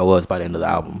who the fuck I was by the end of the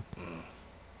album.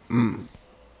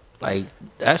 Like,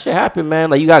 that shit happened, man.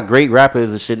 Like, you got great rappers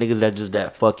and shit, niggas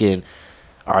that fucking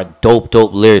are dope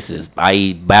lyricists,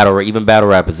 i.e. even battle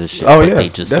rappers and shit. Oh, but yeah, they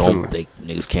just definitely.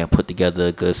 niggas can't put together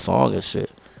a good song and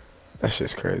shit. That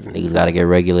shit's crazy. Niggas gotta get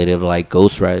regulated to like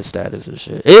ghostwriter status and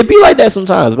shit. It be like that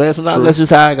sometimes, man. Sometimes True. that's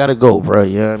just how I gotta go, bro.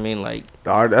 You know what I mean? Like,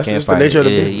 That's can't just the fight nature it. of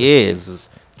the Yeah, business. yeah, it's just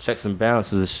checks and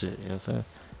balances and shit. You know what I'm saying?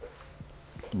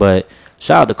 But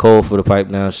shout out to Cole for the pipe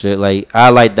down shit. Like, I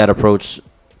like that approach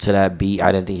to that beat.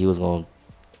 I didn't think he was gonna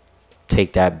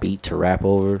take that beat to rap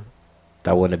over.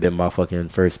 That wouldn't have been my fucking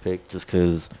first pick, just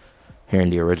cause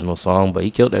hearing the original song. But he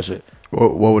killed that shit.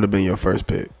 What would have been your first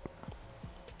pick?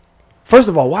 First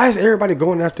of all, why is everybody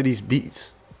going after these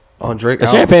beats on Drake? The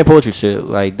album? Champagne Poetry shit,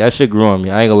 like that shit grew on me.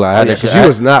 I ain't gonna lie. I had that shit. Because you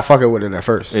was not fucking with it at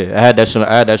first. Yeah, I had that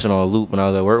shit on a loop when I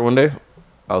was at work one day.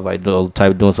 I was like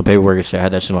doing some paperwork and shit. I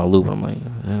had that shit on a loop. I'm like,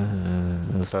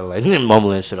 I started like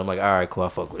mumbling and shit. I'm like, all right, cool, I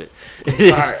fuck with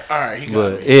it. All right, he got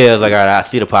But me. yeah, I was like, all right, I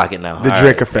see the pocket now. The All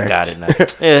Drake right, effect. Got it now.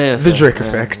 Yeah, The so, Drake yeah,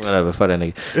 effect. Whatever, fuck that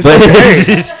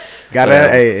nigga. Gotta,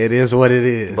 Yeah. hey, it is what it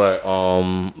is. But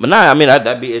nah, I mean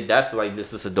that's like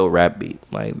this is a dope rap beat.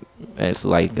 Like, it's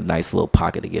like a nice little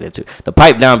pocket to get into. The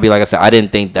pipe down beat, like I said, I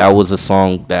didn't think that was a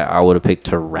song that I would have picked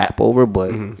to rap over,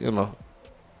 but you know,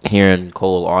 hearing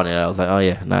Cole on it, I was like, oh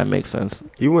yeah, nah, it makes sense.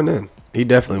 He went in. He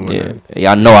definitely went Yeah, in.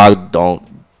 y'all know I don't.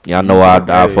 Y'all know I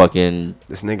Hey, fucking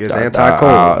This nigga is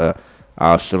anti-Cole.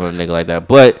 I'll shit on a nigga like that,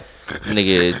 but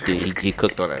nigga he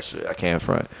cooked on that shit. I can't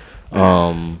front.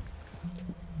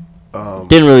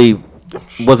 Didn't really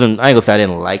wasn't. I ain't gonna say I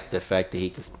didn't like the fact that he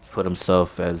could put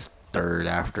himself as third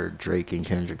after Drake and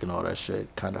Kendrick and all that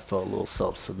shit. Kind of felt a little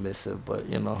self-submissive, but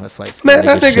you know, that's like Man,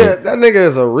 that shit. nigga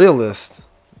is a realist.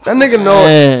 That nigga know,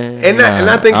 and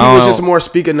I think he was just more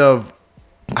speaking of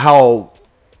how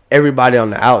everybody on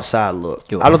the outside look.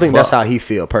 Give a I don't think that's fuck. how he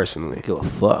feel personally. Give a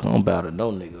fuck. I don't bow to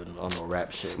no nigga on no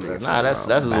rap shit. Bro. nigga Nah, that's talking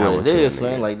just about what it bowing is, to a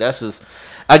man. nigga. Like that's just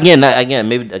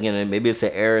maybe it's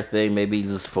an era thing. Maybe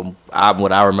just from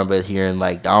what I remember hearing.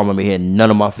 Like I don't remember hearing none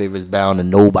of my favorites bowing to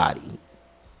nobody,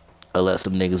 unless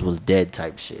them niggas was dead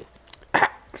type shit.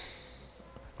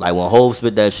 Like when Hov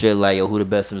spit that shit, like yo, who the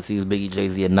best MCs? Biggie,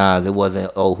 Jay-Z, and Nas. It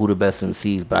wasn't who the best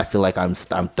MCs, but I feel like I'm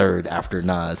third after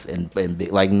Nas and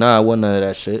Big. Like nah, it wasn't none of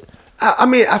that shit. I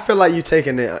mean, I feel like you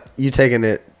taking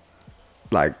it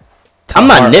like. I'm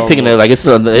not nitpicking it. Like it's.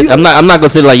 I'm not gonna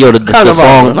say like yo the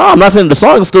song. No, I'm not saying the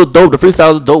song is still dope. The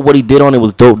freestyle was dope. What he did on it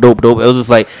was dope. It was just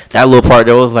like that little part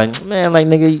that was like, man, like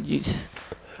nigga.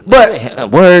 But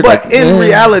in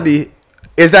reality,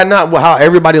 is that not how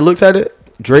everybody looks at it?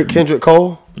 Drake, Kendrick,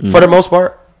 Cole, for the most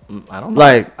part. I don't know.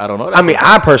 Like I don't know. I mean,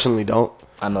 I personally don't.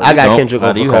 I know. I you got don't. Kendrick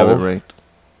How do over you have it Cole. ranked?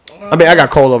 I mean, I got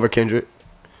Cole over Kendrick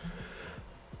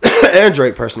and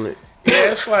Drake personally.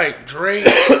 Yeah, it's like Drake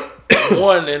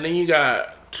 1, and then you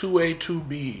got 2A,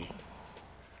 2B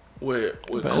with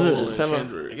Cole and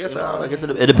Kendrick. I guess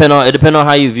it depend on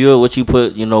how you view it, what you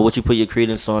put your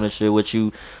credence on and shit, what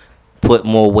you put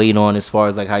more weight on as far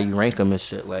as like how you rank them and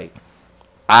shit. Like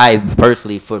I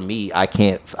personally, for me, I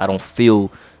don't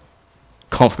feel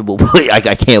comfortable. I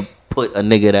can't put a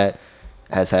nigga that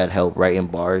has had help writing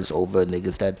bars over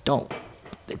niggas that don't.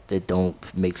 That don't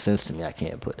make sense to me. I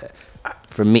can't put that.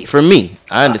 For me,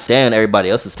 I understand everybody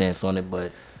else's stance on it,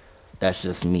 but That's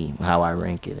just me, how I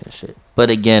rank it and shit. But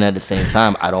again, at the same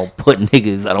time, I don't put them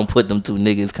two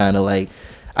niggas kind of like.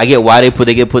 I get why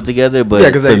they get put together, but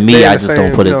Yeah, 'cause for they me, I the just same,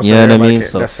 don't put it. You know what I mean?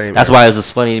 So that's why it was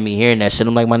just funny to me hearing that shit.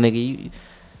 I'm like, my nigga,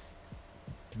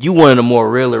 you one of the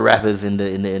more realer rappers in the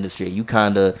industry. You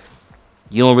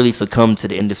don't really succumb to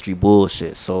the industry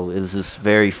bullshit. So it's just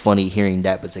very funny hearing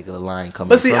that particular line coming.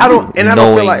 But see, from I don't you,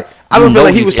 feel like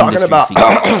he these was talking industry about.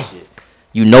 secrets and shit.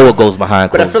 You know what goes behind.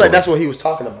 But I closed feel like doors. that's what he was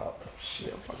talking about.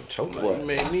 Shit, I'm fucking choking. You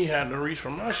made me have to reach for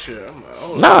my shit. I'm like,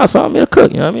 oh, Nah, so I'm here to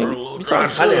cook. You know what I a mean? little You dry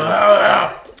talking- too.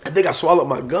 I think I swallowed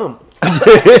my gum.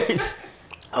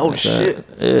 Oh shit!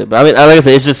 Yeah, but I mean, like I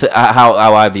said, it's just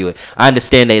how I view it. I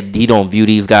understand that he don't view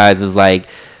these guys as like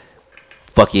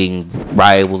fucking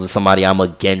rivals or somebody I'm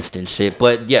against and shit.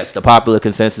 But yes, the popular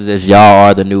consensus is y'all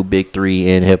are the new big three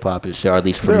in hip hop and shit, or at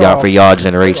least for y'all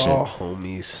generation. They're all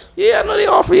homies. Yeah, I know they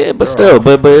all for it, but still,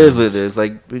 but it is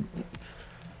like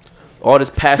all this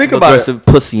passive about aggressive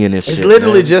pussy in this shit. It's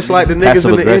literally man. just like the niggas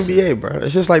Passive in the aggressive. NBA, bro.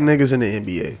 It's just like niggas in the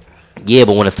NBA. Yeah,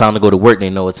 but when it's time to go to work, they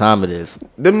know what time it is.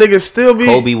 Them niggas still be.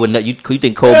 Kobe would not. You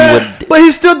think Kobe would? But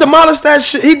he still demolished that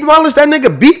shit. He demolished that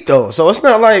nigga beat though. So it's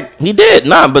not like He did,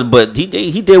 but he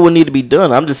did what needed to be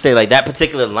done. I'm just saying, like that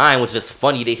particular line was just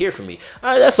funny to hear from me.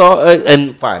 That's all.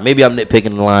 And fine, maybe I'm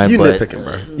nitpicking the line, you but nitpicking,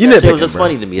 bro. that You shit nitpicking. was just bro.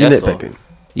 funny to me. You That's all. nitpicking.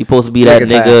 You supposed to be that Niggas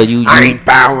nigga. like, You I ain't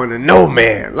bowing to no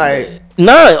man. Like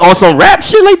nah on some rap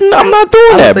shit. Like I'm not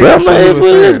doing that, think bro. that's I'm what like, he it's was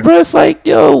what it is, saying. bro. It's like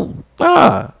yo,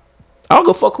 nah. I don't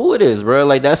give a fuck who it is, bro.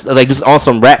 Like that's like just on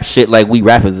some rap shit. Like we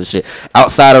rappers and shit.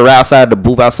 Outside of the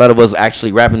booth, outside of us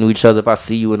actually rapping to each other. If I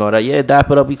see you and all that, yeah, dap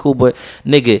it up, be cool. But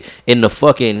nigga, in the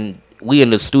fucking we in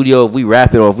the studio, if we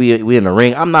rapping or if we in the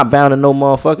ring, I'm not bound to no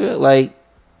motherfucker. Like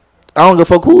I don't give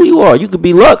a fuck who you are. You could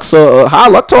be Lux or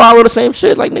Lux or Hollow, the same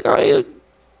shit. Like nigga,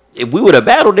 if we would have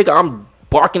battled, nigga, I'm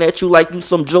barking at you like you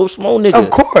some Joe Schmo nigga.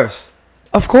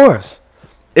 of course.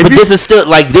 If But you- this is still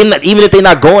like they not, even if they're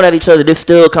not going at each other, it's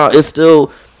still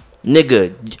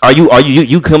nigga. Are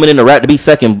you coming in the rap to be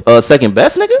second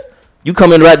best, nigga? You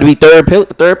coming in the rap to be third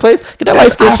place? Get that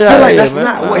light skin I shit feel out of like here, that's man.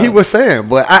 not what he was saying.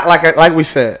 But like we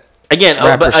said, Again,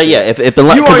 rapper shit. yeah. If the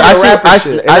line, You on because your rapper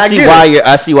shit, and I get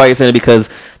I see why you're saying it, because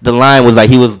the line was like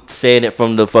he was saying it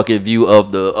from the fucking view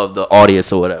of the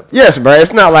audience or whatever. yes, bro.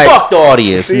 It's not like Fuck the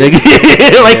audience, See? nigga.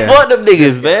 Like Yeah. fuck them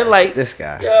niggas, man. Like this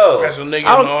guy. yo, As a nigga I in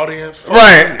don't- the audience. fuck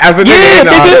Right, as a Yeah, nigga in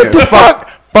the nigga, audience. the fuck?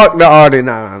 Fuck the audience.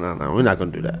 No. We're not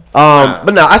gonna do that.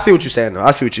 But no, I see what you're saying. Though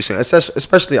I see what you're saying,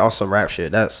 especially on some rap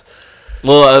shit. That's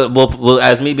Well,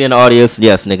 as me being the audience,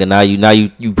 yes, nigga. Now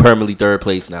you permanently third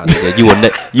place now,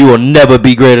 nigga. You will never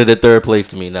be greater than third place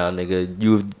to me now, nigga.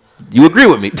 You agree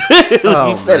with me?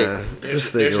 You said it.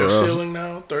 This There's nigga your Ro. ceiling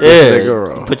now. Third. Yeah, nigga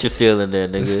wrong. put your seal in there,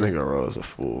 nigga. This nigga Ro is a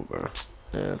fool, bro.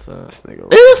 Yeah, so. This nigga Ro.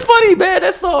 It was funny, man.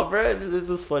 That's all, bro. It's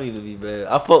just funny to me, man.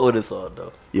 I fuck with this all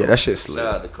though. Yeah, that shit slick.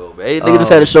 Shout out to Kobe. Hey, nigga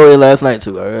just had a show here last night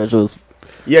too. Alright, it was,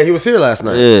 Yeah, he was here last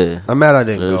night. yeah. I'm mad I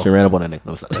didn't She go. ran up on that nigga.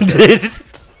 No, it's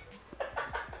not.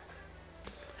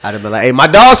 I'd have been like, hey, my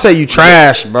dog say you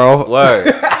trash, bro. Word.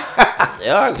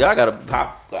 Y'all gotta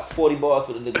pop. Got 40 bars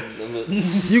for the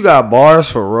nigga. You got bars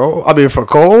for Ro? I mean, for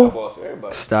Cole? Bars for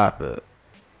everybody. Stop it.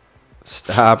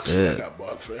 Stop I it. got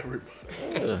bought for everybody.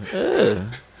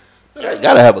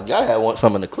 Gotta have one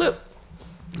some in the clip.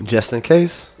 Just in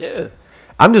case. Yeah.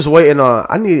 I'm just waiting on.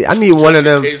 I need one of in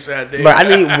them. case that day. But I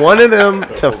need one of them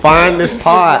to find this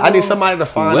pod. I need somebody to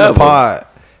find Whoever. the pod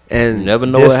and You never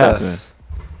know diss what happened. us.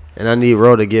 And I need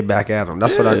Ro to get back at him.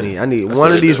 That's what I Yeah. need. I need That's one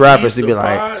what of it these is. rappers to The be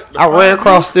like, pod- the I ran pod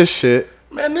across this shit.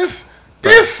 Man, this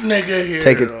nigga here.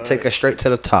 Take it straight to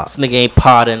the top. This nigga ain't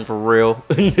potting for real.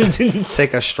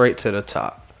 Take us straight to the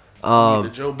top. The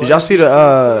Joe Did y'all see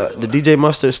the DJ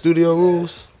Mustard studio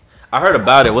rules? I heard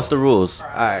about it. What's the rules? All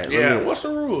right, Yeah, what's the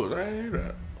rules? I ain't hear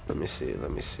that. let me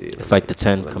see. It's like the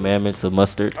 10 commandments of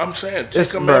mustard. I'm saying,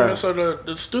 It's- Ten Commandments of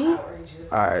the stew.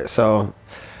 All right, so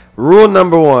rule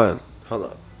number 1. Hold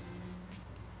up.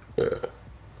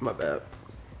 My bad.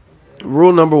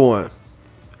 Rule number 1.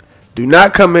 Do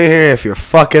not come in here if you're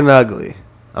fucking ugly.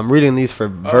 I'm reading these for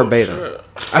verbatim.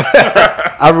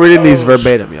 Oh, I'm reading these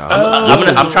verbatim, y'all.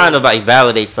 I'm trying to like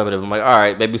validate some of them. I'm like, all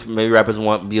right, maybe rappers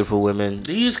want beautiful women,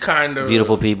 These kind of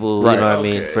beautiful people. Right. You know what I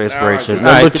mean? Okay, For now I inspiration. get it.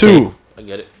 All right, Number 2. continue. I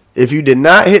get it. If you did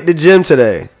not hit the gym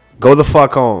today, go the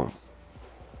fuck home.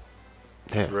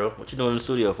 For real. What you doing in the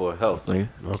studio for? Health, nigga.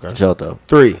 Okay. Chill though.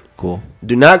 3. Cool.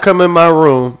 Do not come in my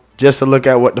room just to look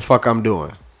at what the fuck I'm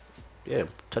doing. Yeah.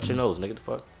 Touch your nose, nigga. The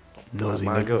fuck. Nosy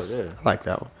Mine niggas. goes, yeah. I like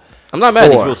that one. I'm not mad at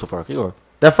these 4. rules so far. You are.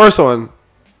 That first one,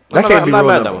 that can't be I'm rule not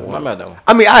mad at number that one. 1. I'm not mad at that one.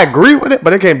 I mean, I agree with it,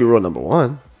 but it can't be rule number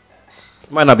 1.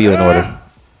 Might not be in order.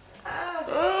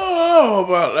 know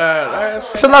about that.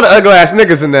 It's a lot of ugly ass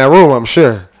niggas in that room, I'm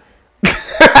sure.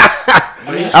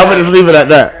 I'm gonna just leave it at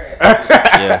that.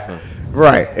 Yeah.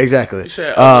 Right, exactly. He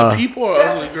said ugly people or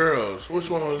ugly girls? Which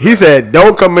one was that? He said,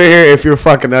 "Don't come in here if you're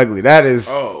fucking ugly." That is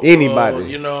anybody. Well,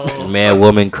 you know, Man,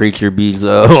 woman, creature, beast.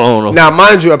 I don't know. Now,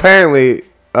 mind you, apparently,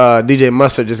 DJ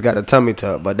Mustard just got a tummy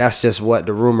tuck, but that's just what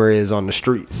the rumor is on the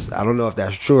streets. I don't know if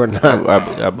that's true or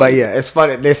not. But yeah, it's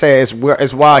funny. They say it's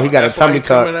wild. He got a That's why tummy he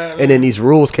coming tuck, at and then these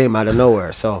rules came out of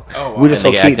nowhere. So wow. we just That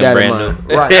gonna nigga keep that in acting mind.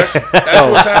 brand Right. that's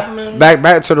what's happening.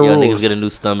 Back to the Yo, rules. niggas get a new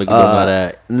stomach. You know about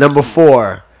that. Number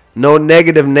 4, no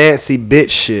negative Nancy bitch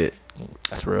shit.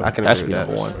 That's real. I can That should agree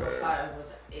be with number that. 1. 5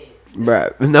 was it.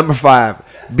 Bruh. Number 5,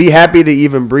 be happy to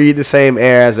even breathe the same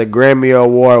air as a Grammy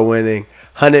Award winning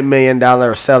 $100 million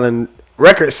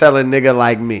record selling nigga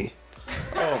like me.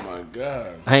 Oh my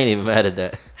god. I ain't even mad at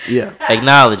that. Yeah.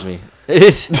 Acknowledge me.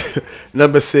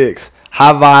 Number 6,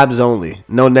 high vibes only,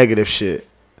 no negative shit.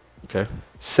 Okay.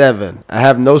 7, I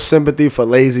have no sympathy for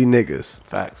lazy niggas.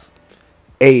 Facts.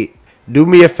 8, do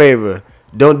me a favor,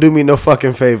 don't do me no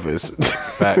fucking favors.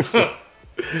 Facts.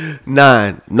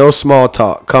 9, no small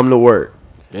talk, come to work.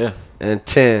 Yeah. And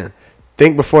 10,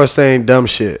 think before saying dumb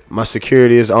shit. My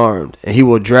security is armed, and he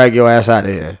will drag your ass out of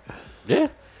here. Yeah.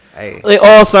 Hey. They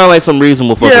all sound like some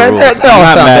reasonable fucking Yeah, rules. that all I'm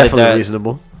not sound mad at definitely that.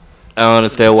 reasonable. I don't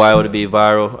understand why it would be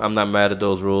viral. I'm not mad at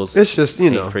those rules. It's just, you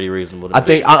Seems know. pretty reasonable. To I me.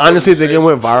 think I honestly think it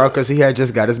went viral because he had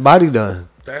just got his body done.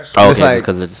 That's Oh, it's okay, like-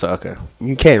 because it's okay.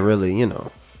 You can't really, you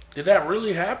know. did that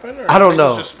really happen? Or I don't niggas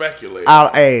know. Just speculate.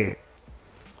 Hey,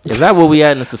 Is that what we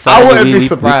at in the society? I wouldn't be we,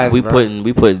 surprised, We bro.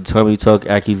 putting tummy tuck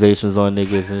accusations on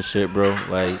niggas and shit, bro.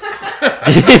 Like,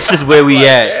 this is where we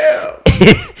at Yeah.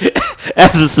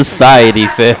 as a society,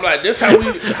 fam. I'm like, this how we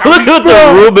Look at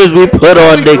the rumors we put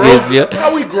on niggas, yeah.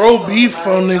 How we grow beef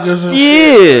from niggas and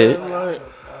Yeah. shit.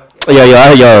 Like,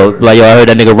 I heard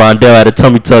that nigga Rondell had a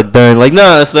tummy tuck done. Like,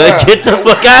 nah, son, get the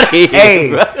fuck out of here. hey,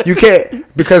 bro. you can't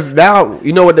because now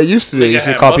you know what they used to do. They Nigga used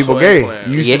to had call people muscle gay. implants.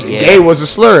 You used to- Yeah. Gay was a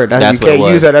slur. That's You what it can't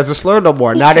use was. that as a slur no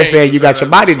more. Now they can't saying use you got that your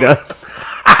as body a slur? done.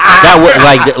 That was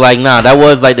that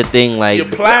was like the thing, like you're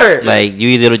plastic. like you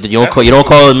either you don't That's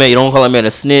call a man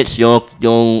a snitch, you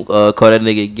don't call that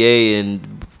nigga gay, and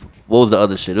what was the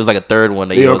other shit? It was like a third one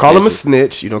that You don't call him a say.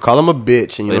 snitch. You don't call him a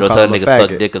bitch, and you You don't don't call tell him a a nigga faggot.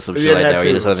 suck dick or some Yeah, shit like that that. Or you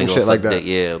too, just tell a some nigga shit suck like that. dick.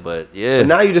 Yeah, but yeah. But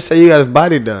now you just say you got his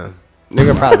body done.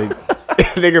 Nigga probably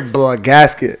nigga blow a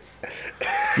gasket.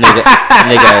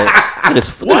 nigga,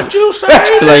 this what you say?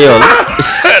 like yo,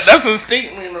 That's a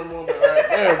statement moment right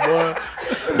there, boy.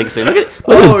 nigga say look at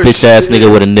this bitch ass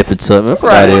nigga with a nip and tuck, man.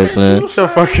 Fuck out of here, son. So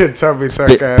fucking tummy tuck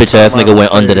ass. Bitch ass nigga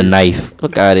went under the face. knife.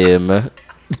 Fuck out of here, man.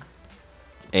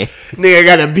 Nigga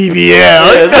got a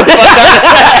BBL.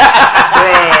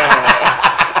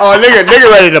 Oh,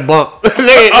 nigga ready to bump.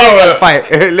 nigga gotta fight.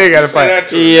 Nigga gotta Say fight. that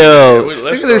too. Yo. Let's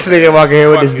Look at go this there. nigga walking here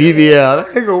with his Fuck it. BBL.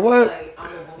 That nigga what? Like, I'm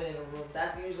a woman in a room.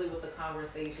 That's usually what the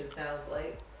conversation sounds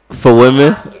like. For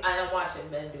women. I am watching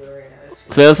men do it right now.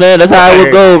 See what I'm saying? That's how it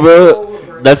would go,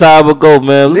 bro. That's how it would go,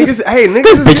 man. Niggas, hey, niggas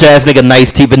This is bitch ass nigga,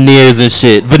 nice teeth, veneers and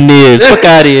shit. Veneers. Fuck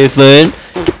out of here, son.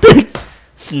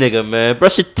 This nigga, man.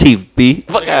 Brush your teeth, B.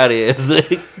 Fuck out of here, son.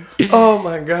 Oh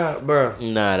my god, bro.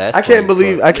 Nah, that's I can't funny as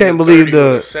believe fuck. I can't 30 believe with a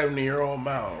the 70-year-old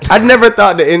mouth. I never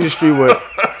thought the industry would.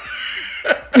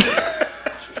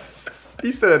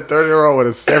 You said a 30-year-old with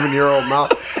a 7-year-old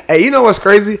mouth. Hey, you know what's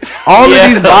crazy? All Yeah. of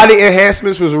these body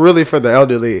enhancements was really for the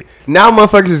elderly. Now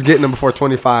motherfuckers is getting them before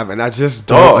 25, and I just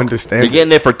don't understand. You're it.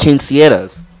 getting it for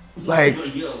quinceañeras. Like,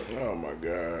 Oh my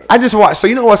god. I just watched. So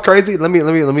you know what's crazy? Let me.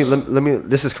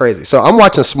 This is crazy. So I'm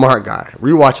watching Smart Guy,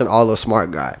 rewatching all of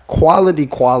Smart Guy. Quality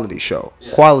show.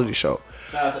 Quality show.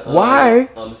 Why?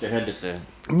 Mr. Henderson.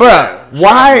 Bruh,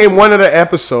 why in one of the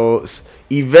episodes,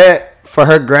 Yvette, for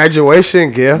her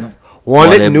graduation gift,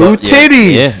 wanted new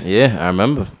titties? Yeah, I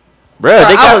remember. Bruh,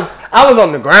 Bruh, I was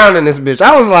on the ground in this bitch.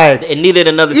 I was like, it needed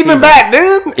another even season. back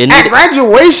then, It at needed-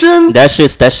 graduation, That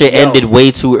shit ended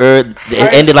way too early.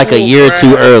 It ended like a year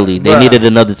too early. They Bruh. needed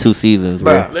another 2 seasons,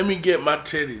 bro. Bruh. Let me get my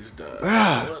titties done.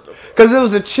 What the fuck? because it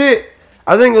was a chick.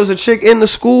 I think it was a chick in the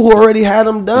school who already had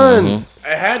them done. I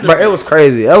had to. But it was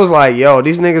crazy. I was like, yo,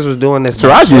 these niggas was doing this.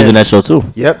 back Taraji was then. in that show too.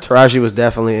 Yep, Taraji was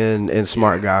definitely in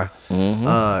Smart Guy.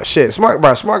 Shit, Smart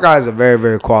Guy is a very,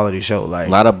 very quality show. Like,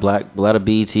 A lot of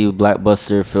BET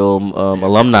Blackbuster film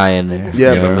alumni in there.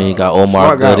 yeah, you know what I bro. mean? You got Omar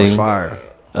Smart Guy was Gooding. fire.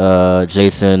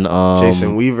 Jason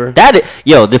Jason Weaver.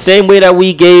 Yo, the same way that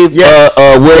we gave Yes.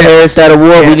 Will Yes. Harris that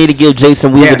award, we Yes. need to give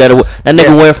Jason Weaver Yes. that award. That nigga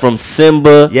Yes. went from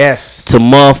Simba Yes. to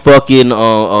motherfucking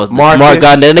Marcus. Smart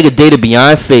Guy. That nigga dated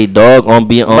Beyonce, dog, on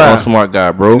being on Bruh. Smart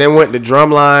Guy, bro. And then went to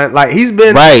Drumline. Like he's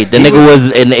been Right, the he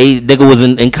nigga was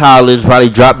in college, probably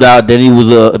dropped out. Then he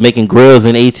was making grills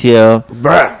in ATL.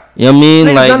 bruh. You know what I mean?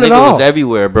 This nigga's Like done it nigga was all.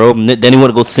 everywhere, bro. Then he want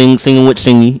to go singing with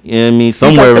Shingy. You know what I mean? He's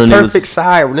Somewhere like the when he perfect was,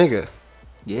 side nigga.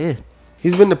 yeah.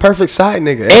 He's been the perfect side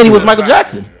nigga. And he was Michael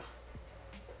Jackson.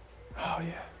 Oh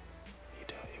yeah,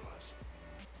 he was.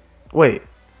 Wait,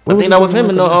 I think that was him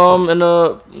in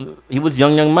the he was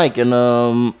Young Mike in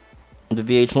the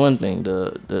VH1 thing,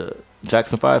 the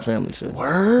Jackson 5 family shit. I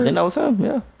Word. think that was him.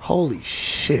 Yeah. Holy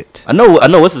shit. I know.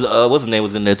 What's his name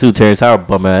was in there too. Terrence Howard,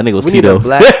 but man, I think it was We need Tito. a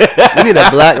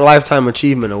black Lifetime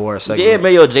Achievement Award segment. Yeah,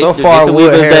 man, yo, Jason Wood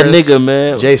Weaver's that Harris, nigga,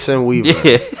 man. Jason Weaver.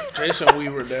 Yeah. Jason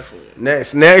Weaver definitely.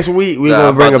 Next week we're Nah, gonna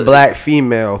I'm bring about a to- black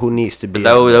female who needs to be. Is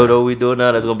that what we doing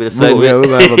now? That's gonna be the Yeah, segment. we're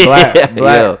gonna have a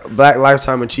Yeah. black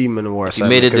Lifetime Achievement Award. You segment,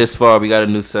 made it 'cause this far. We got a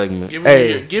new segment.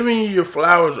 Giving you your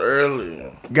flowers early.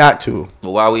 Got to. But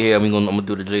while we here, I'm gonna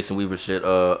do the Jason Weaver shit.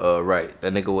 Right,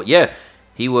 that nigga.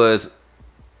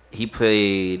 He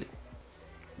played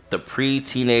the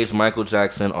pre-teenage Michael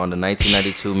Jackson on the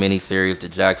 1992 miniseries The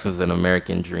Jacksons: An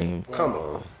American Dream, Come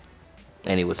on.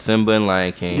 and he was Simba in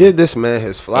Lion King. Give this man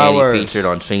his and flowers. he featured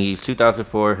on Chingy's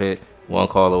 2004 hit "One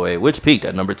Call Away," which peaked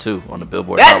at number 2 on the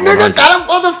Billboard That Hot nigga 100. got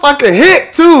a motherfucking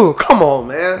hit too. Come on,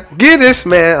 man. Give this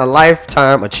man a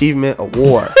Lifetime Achievement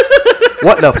Award.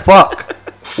 What the fuck?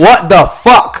 What the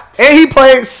fuck? And he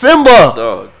played Simba.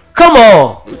 Dog. Come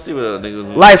on. Let's see what the nigga was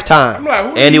in. I'm Lifetime. like,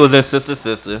 who And he was in Sister.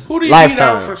 who did he beat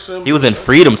Lifetime. out for Simba? He was in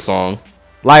Freedom Song.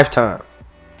 Lifetime.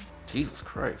 Jesus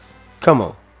Christ. Come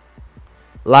on.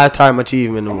 Lifetime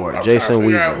Achievement Award. I'm Jason trying to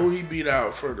figure out Weaver. who he beat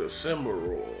out for the Simba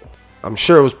role. I'm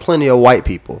sure it was plenty of white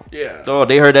people. Yeah. Dog,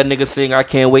 they heard that nigga sing "I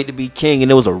Can't Wait to Be King"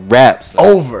 and it was a rap. Son.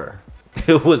 Over.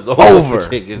 It was over. Over. for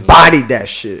niggas, man. Bodied that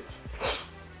shit.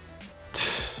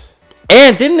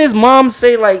 And didn't his mom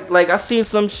say like I seen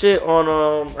some shit on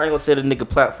I ain't gonna say the nigga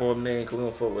platform name because we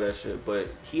don't fuck with that shit, but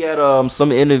he had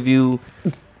some interview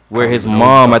where his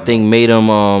mom I think made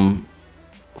him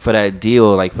for that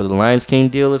deal, like for the Lions King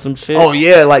deal or some shit. Oh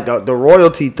yeah, like the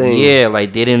royalty thing. Yeah,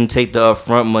 like they didn't take the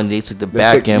upfront money, they took the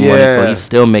back end yeah. money, so he's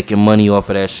still making money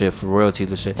off of that shit for royalties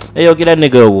and shit. Hey yo, get that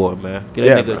nigga an award, man. Get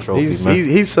that nigga man. a trophy, he's, man.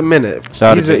 He's cemented. Shout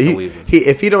out He's to a- Jason he, Weaver. he,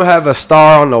 if he don't have a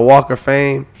star on the Walk of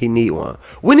Fame, he need one.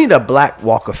 We need a black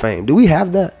Walk of Fame. Do we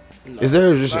have that? Is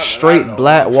there just a not- straight not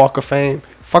black no. Walk of Fame?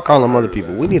 Fuck all them other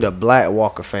people. We need a black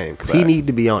Walk of Fame because he need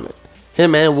to be on it.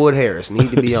 Him and Wood Harris need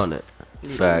to be on it.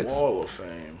 Facts. Wall of Fame.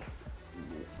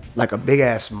 Like a big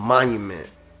ass monument.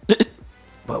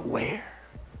 But where?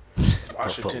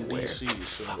 Washington, D.C.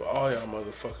 So all y'all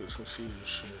motherfuckers can see this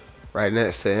shit. Right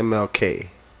next to MLK.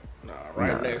 Nah,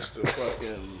 right next to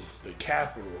fucking the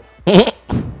Capitol. You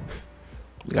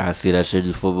gotta see that shit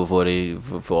just before they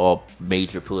for all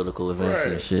major political events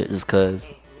and Right. shit, just cause.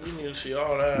 You need to see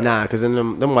all that. Nah, cause then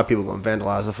them white people gonna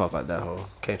vandalize the fuck out that hole.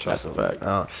 Can't trust That's them. a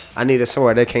fact. I need it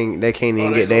somewhere they can't even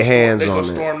they get their gonna hands storm- on they it. gonna You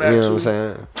storm know that what I'm too.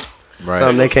 saying? Right.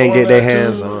 Something they can't get their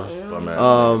hands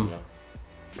on.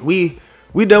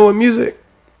 We done with music.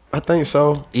 I think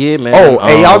so. Yeah, man. Oh,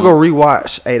 hey, y'all go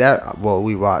rewatch. Hey,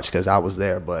 we watched because I was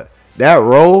there, but that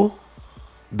role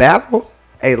battle.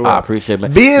 Hey, look, I appreciate it,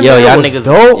 man. being yo, there y'all was niggas,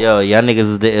 dope. yo, y'all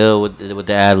niggas is the ill with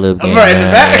the ad lib game. Right in the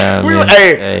man. back. Yeah, We man. were-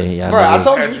 hey, y'all bro, I niggas-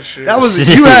 told Had you your shit.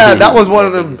 that was one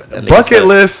of That the nigga bucket said-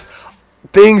 list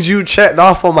things you checked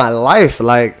off on my life,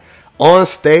 like on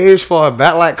stage for a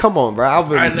bat. Like, come on, bro. I've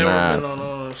been I never Nah. been on stage.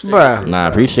 Bruh. Nah, I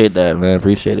appreciate that, man.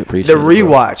 Appreciate it. the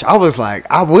rewatch. I was like,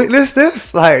 I witnessed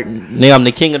this. Like, Nigga, I'm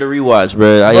the king of the rewatch, bro.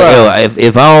 Bruh.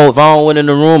 If I don't win in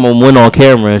the room, I'm win on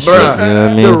camera and shit. bruh, You know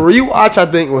what I the mean? rewatch I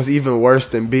think was even worse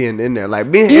than being in there.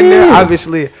 Like being in there,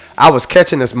 obviously, I was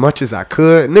catching as much as I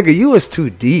could. Nigga, you was too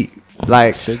deep.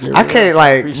 Like Shake your I can't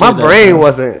like Appreciate my that, brain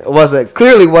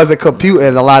man. wasn't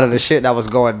computing a lot of the shit that was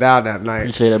going down that night.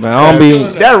 Appreciate that, man. I don't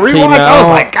be That rewatch, See, man, I was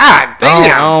don't- like, God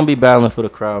damn. I don't be battling for the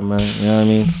crowd, man. You know what I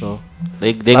mean? So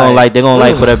they gonna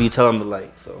like whatever you tell them to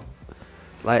like. So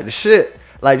Like the shit,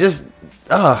 like just,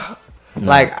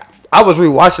 like I was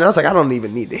rewatching. I was like, I don't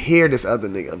even need to hear this other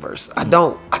nigga verse. I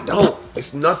don't.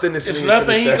 It's nothing. This It's nigga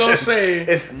nothing he say. gonna say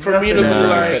It's for me to be nothing.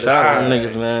 like, shout out to them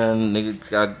alright. niggas, man.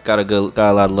 Nigga got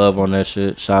a lot of love on that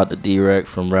shit. Shout out to D-Rec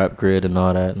from Rap Grid and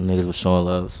all that. Niggas was showing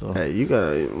love. So Hey, you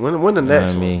got when the you know next what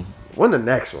I one? mean? When the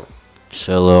next one?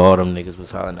 Chilla, all them niggas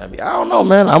was hollering at me. I don't know,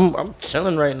 man. I'm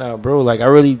chilling right now, bro. Like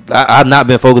I've not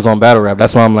been focused on battle rap.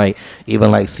 That's why I'm like,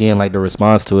 even like seeing like the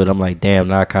response to it. I'm like, damn.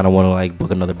 Now I kind of want to like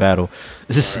book another battle,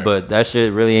 but that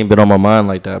shit really ain't been on my mind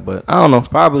like that. But I don't know.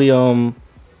 Probably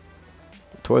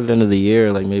towards the end of the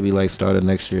year, like maybe like start of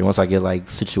next year. Once I get like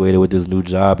situated with this new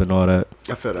job and all that.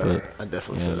 I feel that. But, I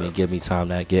definitely you know feel what I mean? that. Give me time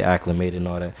to get acclimated and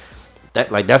all that.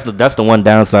 That's the one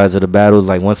downside of the battles.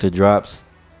 Like once it drops.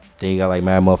 Then you got like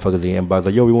mad motherfuckers in inbox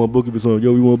like, yo, we want to book you for something.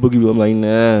 Yo, we want to book you. I'm like,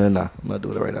 nah, I'm not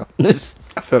doing it right now.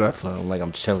 I feel that. So I'm like,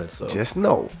 I'm chilling. So Just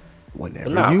know, whenever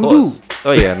nah, you of course. do,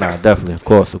 Oh yeah, nah, definitely, of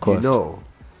course. you know,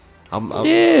 I'm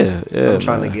Yeah. I'm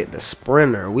trying man. to get the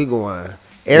Sprinter. We going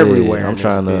everywhere. I'm in this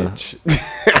trying to-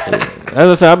 bitch. As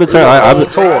I said,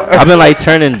 I've been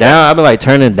like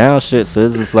turning down shit. So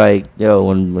it's just like, yo,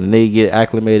 when they get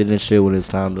acclimated and shit, when it's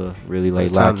time to really like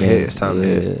It's time lock to in. hit. It's time to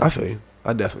hit. Yeah. I feel you.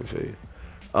 I definitely feel you.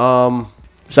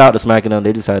 Shout out to Smacking Them.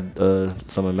 They just had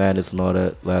Summer Madness and all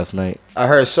that last night. I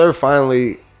heard Sir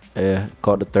finally,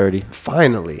 Caught the 30.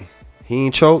 he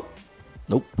ain't choked.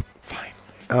 Nope. Finally,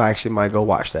 I actually might go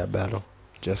watch that battle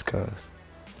just cause.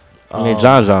 I mean,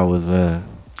 John was.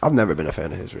 I've never been a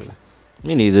fan of his really.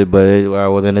 Me neither, but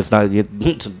well, then it's not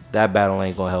that battle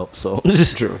ain't gonna help. So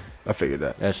True, I figured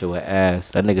that. that shit was ass.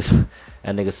 That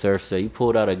nigga Surf said he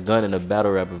pulled out a gun in a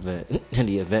battle rap event, and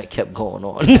the event kept going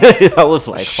on. I was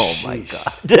like, oh my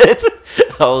god.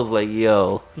 I was like,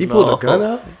 yo, He pulled a gun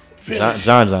out.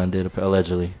 John did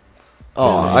allegedly.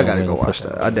 Oh, Yeah, I gotta man, go put watch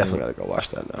that that. I on. definitely gotta go watch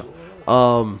that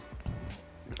now.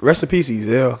 Rest in peace,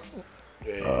 Ezel.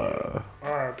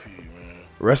 R.I.P. man.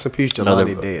 Rest in peace, Another-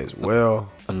 Jelani Day as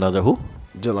well. Another who?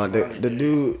 Jelani, the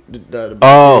dude, the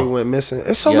Oh. dude went missing.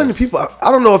 It's so Yes. many people.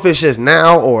 I don't know if it's just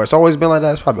now or it's always been like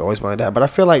that. It's probably always been like that. But I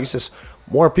feel like it's just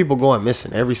more people going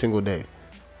missing every single day.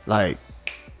 Like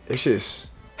it's just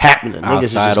happening. Niggas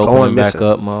is Outside just opening going back missing.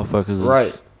 up, motherfuckers. Is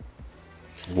Right,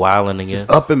 wilding again.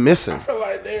 up and missing.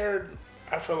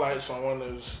 I feel like someone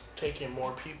is taking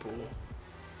more people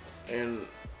and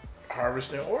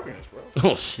harvesting organs, bro.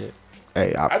 Oh shit.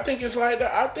 Hey, I think it's like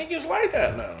that. I think it's like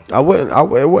that now.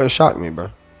 it wouldn't shock me, bro.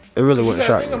 It really You wouldn't gotta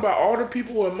shock think me. about all the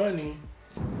people with money,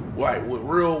 like with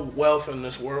real wealth in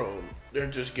this world. They're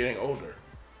just getting older.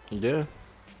 Yeah.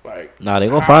 Like, Nah, they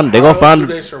gonna how- find. They how gonna else find. do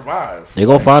they survive? They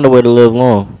gonna find a way to live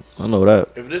long. I know that.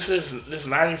 If this is this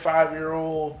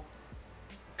 95-year-old $1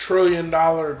 trillion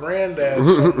granddad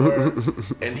somewhere,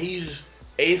 and he's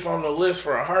 8th on the list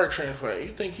for a heart transplant, you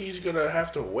think he's gonna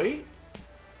have to wait?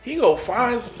 He go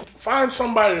find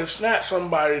somebody to snatch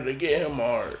somebody to get him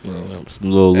hard.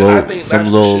 Some little And I low, think some that's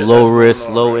the little shit low that's going risk,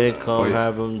 on low right income, now.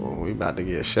 having We about to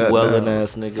get shut dwelling down.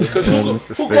 ass niggas. Because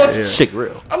who Stay goes? here. Shit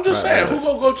real. I'm just saying, who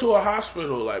go to a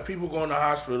hospital? Like people going to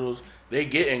hospitals, they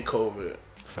getting COVID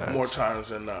more times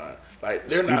than not. Like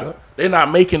they're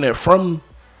not making it from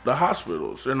the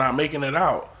hospitals. They're not making it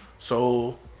out.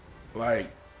 So,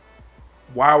 like,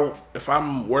 why? If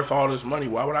I'm worth all this money,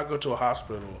 why would I go to a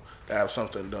hospital to have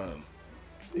something done?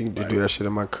 You can just do that shit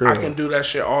in my crib. I can do that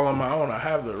shit all on my own. I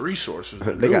have the resources.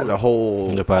 To They do got it. the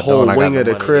whole If I whole don't, I got wing the of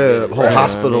the money to crib, get it. whole Right,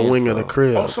 hospital you know what I mean? wing of the So-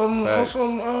 crib. on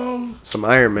some Some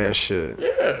Iron Man shit.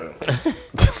 yeah.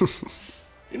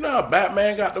 You know how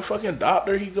Batman got the fucking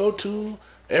doctor he go to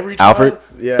every time? Alfred?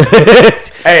 Yeah.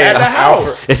 Hey, At the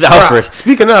house. It's Alfred.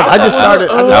 Speaking of, I just started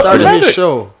Alfred his Medic.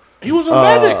 show. He was a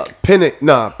medic.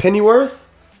 Pennyworth.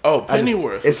 Oh, I just-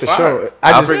 Pennyworth. It's a Fire. show.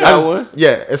 Alfred got one?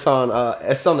 Yeah, it's on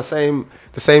the same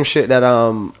shit that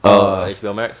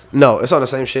HBO Max. no, it's on the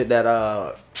same shit that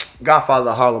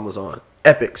Godfather of Harlem was on.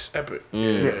 Epics. Epic. Yeah,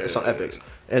 it's on Epics.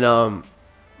 And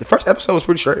the first episode was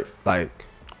pretty straight. Like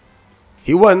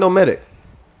he wasn't no medic.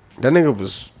 That nigga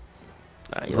was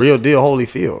real deal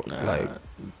Holyfield. Like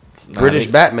British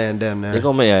Batman damn near. They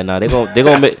gonna make. They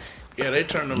gonna make. Yeah, they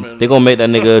turned him in. They gonna make that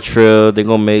nigga a trill. They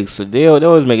gonna make so they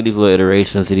always make these little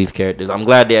iterations to these characters. I'm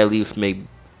glad they at least make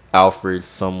Alfred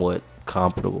somewhat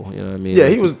comparable. You know what I mean? Yeah,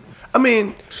 Like, he was. I mean,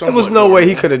 there Somewhat was no way he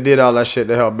normal. could have did all that shit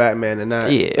to help Batman and not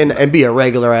Yeah. and be a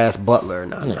regular ass butler.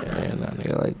 Nah, Yeah,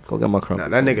 nigga, like go get my crumpets.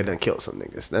 that nigga done killed some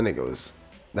niggas. That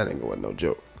nigga wasn't no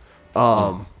joke.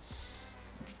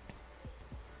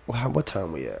 What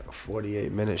time we at?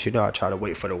 48 minutes. You know, I try to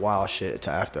wait for the wild shit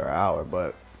to after an hour,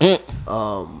 but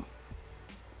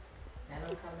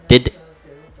Did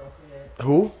they-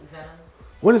 who?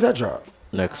 When does that drop?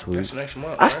 next week. That's next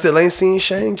month. I right? still ain't seen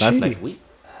Shang-Chi. That's next week.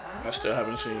 I still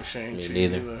haven't seen Shang-Chi Me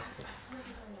neither. either.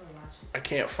 I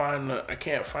can't find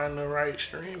the right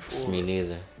stream for Me it.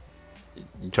 neither.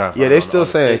 You trying to Yeah, find they on still the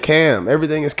saying stick? cam.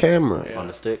 Everything is camera. Yeah. on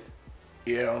the stick.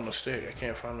 Yeah, on the stick. I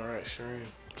can't find the right stream.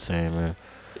 Same man.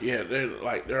 Yeah,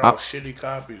 they're all shitty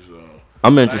copies though.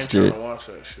 I'm I ain't trying interested. to watch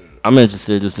that shit. I'm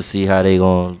interested just to see how they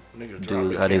gonna Nigga, drop do,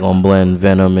 the how they camera. gonna blend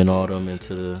Venom and all them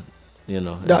into the,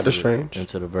 Doctor into Strange.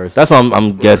 into the verse. That's what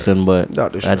I'm guessing, but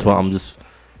Doctor that's why I'm just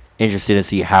interested to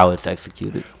see how it's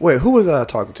executed. Wait, who was I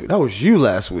talking to? That was you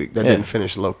last week that Yeah. didn't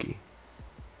finish Loki.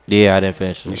 Yeah, I didn't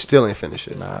finish You it. still ain't finish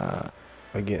it. Nah,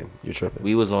 Again, you're tripping.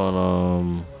 we was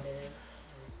on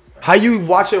How you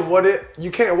watching What If?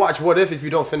 You can't watch What If you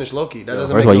don't finish Loki. That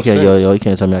doesn't First make of all, no you can't, sense. you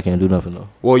can't tell me I can't do nothing though.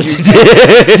 Well, you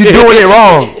doing it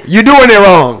wrong. You doing it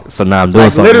wrong. So now I'm doing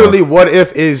Like something. literally, What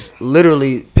If is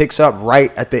literally picks up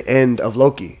right at the end of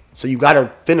Loki. So you gotta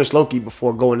finish Loki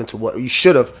before going into what you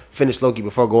should have finished Loki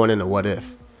before going into What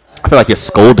If. I feel like you're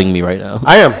scolding me right now.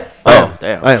 I am. Oh,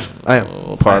 damn. I am.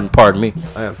 Oh, pardon me.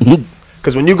 I am.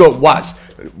 Because when you go watch,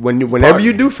 whenever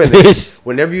you do finish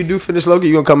Loki,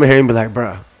 you gonna come in here and be like,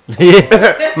 bruh,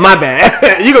 my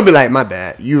bad. You gonna be like, my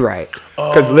bad. You right.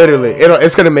 Because literally,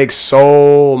 it's gonna make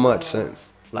so much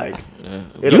sense. Like,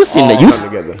 You seen that?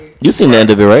 together. You seen the end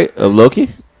of it, right? Of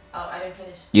Loki? Oh, I didn't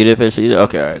finish. You didn't finish it either?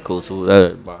 Okay, all right, cool. So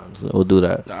we'll do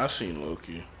that. Nah, I've seen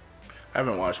Loki. I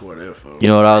haven't watched What If though. You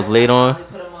know what I was late I on?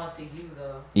 put them on to you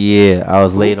though. Yeah, I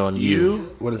was late on you.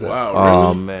 You? What is that? Wow,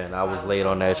 Oh really? man, I was late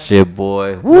on that shit,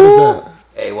 boy. What is that?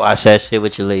 Hey, watch that shit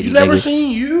with your lady. You never nigga. seen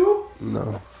You?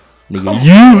 No. Nigga,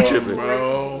 you tripping.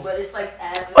 Bro. But it's like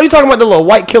as Oh, you talking about the little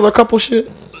white killer couple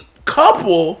shit?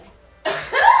 Couple?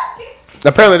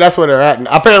 Apparently that's where they're at.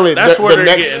 Apparently That's the where they're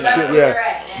next getting that's shit, where yeah. they're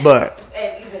at now. But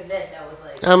And even then, that was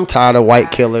like. I'm tired of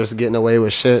white killers getting away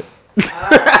with shit.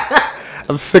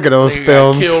 I'm sick of those They got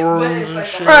films. kill But rooms it's and like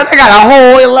shit. Bro, they got a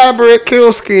whole elaborate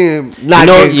kill scheme.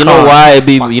 You know why it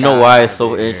be? Fuck You know that. why it's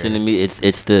so interesting to me?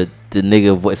 It's the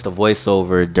nigga voice, the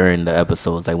voiceover during the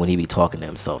episodes, like when he be talking to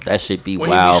himself. That shit be When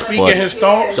wild he be speaking funny. his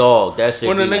thoughts. Dog, that shit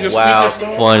When the be nigga speak wild his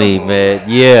thoughts. funny, man.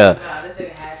 Yeah. Nah, this nigga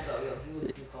had to go.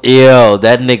 Yo, he was Yo,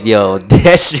 that nigga,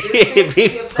 that shit be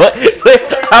fun.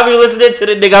 I be listening to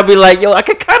the nigga, I be like, yo, I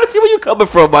can kind of see where you coming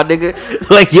from, my nigga.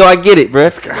 Like, yo, I get it,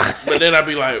 bruh. But then I'd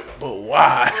be like, but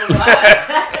why?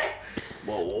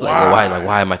 But why?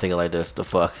 Why am I thinking like this? The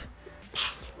fuck?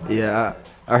 Yeah,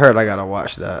 I heard I gotta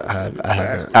watch that. I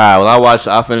haven't. Alright,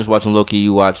 well, I finished watching Loki.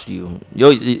 You watched you.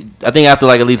 Yo, I think after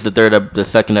like at least the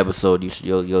second episode,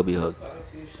 you'll be hooked. Fuck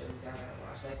a few shows I haven't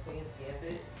watched, like Queen's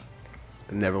Gambit.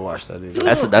 Never watched that either.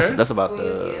 That's about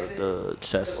the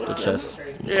chess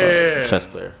Yeah. chess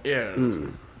player. Yeah.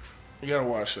 You gotta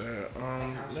watch that.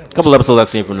 A couple episodes I've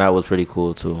seen from that was pretty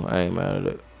cool too. I ain't mad at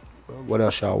it. What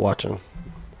else y'all watching?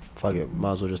 Fuck it,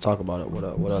 might as well just talk about it. What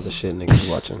other shit niggas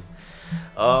watching?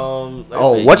 Oh,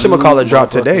 whatchamacallit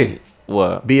dropped today?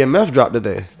 What? BMF dropped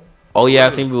today. Oh yeah, I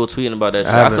seen people tweeting about that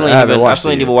shit. I haven't I watched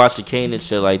still it ain't even yet. watched the Kane and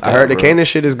shit like that. I heard the bro. Kanan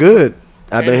shit is good.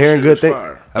 I've been Kanan hearing shit good is things.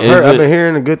 fire. I've Is been it?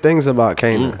 hearing good things about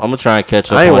Kanan. I'm gonna try and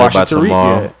catch up I ain't on it watched by Tariq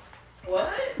tomorrow. yet.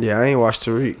 What? Yeah, I ain't watched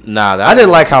Tariq. Nah, that I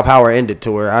didn't like how Power ended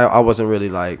to her. I wasn't really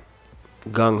like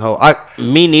gung ho.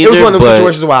 me It neither. was one of them but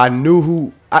situations where I knew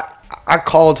who I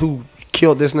called who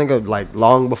killed this nigga like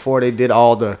long before they did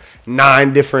all the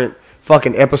 9 different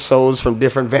fucking episodes from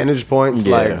different vantage points.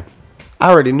 Yeah. Like I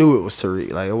already knew it was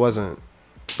Tariq. Like it wasn't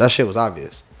that shit was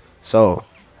obvious. So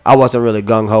I wasn't really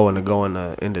gung ho into going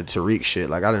into Tariq shit.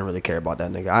 Like I didn't really care about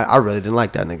that nigga. I really didn't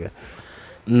like that nigga.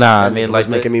 Nah, I That mean, nigga like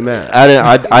was making me mad.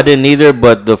 I didn't either.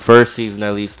 But the first season,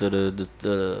 at least, of the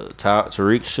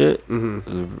Tariq shit,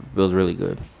 it was really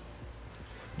good.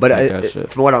 But Like that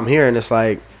shit. from what I'm hearing, it's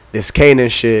like this Kanan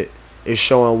shit is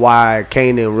showing why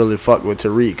Kanan really fucked with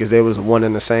Tariq because they was one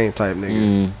and the same type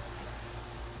nigga.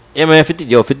 Yeah, man, 50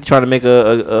 trying to make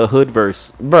a hood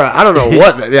verse. Bruh, I don't know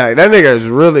what. Yeah, that nigga has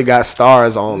really got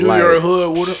stars on. New like, York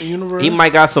Hood universe. He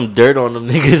might got some dirt on them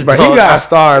niggas. but he dog. got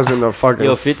stars in the fucking.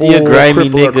 Yo, 50 full a grimy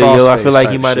crippler nigga, yo. I crossface feel like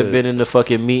he type might have shit. been in the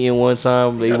fucking meeting one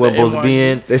time. They got weren't the supposed to be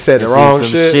in. They said the and wrong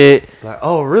some shit. Like,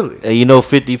 oh really? And you know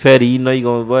 50 petty, you know you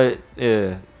gonna what?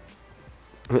 Yeah.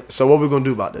 So what we gonna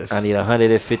do about this? I need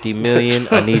 150 million.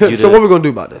 I need you so what to we gonna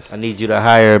do about this? I need you to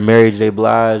hire Mary J.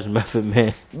 Blige, Method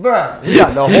Man. Bruh, he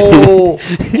got the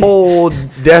whole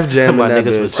Def Jam My in that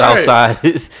niggas from bitch. Southside.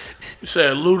 You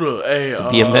said Luda, hey,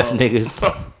 BMF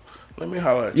niggas. Let me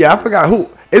holler at Yeah, I forgot who.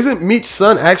 Isn't Meech's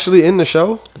son actually in the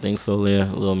show? I think so, yeah.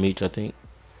 Lil Meech, I think.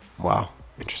 Wow,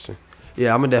 interesting.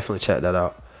 Yeah, I'm gonna definitely check that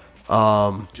out.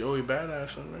 you. Joey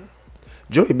Badass in there.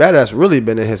 Joey Badass really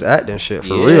been in his acting shit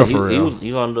for Yeah, real, he, for real.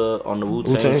 He's on the Wu-Tang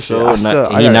Wu-Tang shit. show. I still-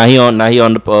 I Now gotta- he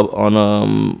on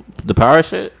the Power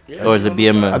shit? Yeah, Or is he it on the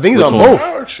BMF? I think he's Which on one? both.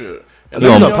 Power shit. And He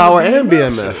then on he the the Power and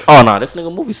BMF BMF. shit. Oh, no, this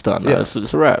nigga movie star. Nah, Yeah.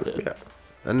 it's a rap. Yeah.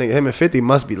 That nigga, him and 50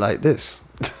 must be like this.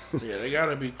 Yeah, they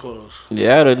gotta be close.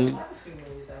 Yeah, Quite a few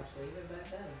movies actually, even back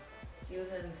then. He was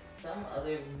in some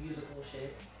other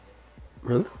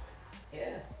Really? Yeah.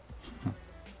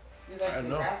 He was actually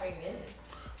know. rapping in it.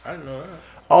 I didn't know that.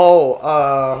 Oh,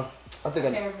 I I think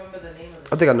can't remember the name of it.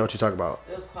 I think I know what you're talking about.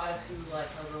 There was quite a few like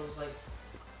of those like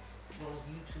little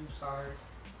YouTube stars.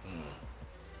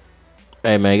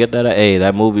 Hey man, get that. Hey,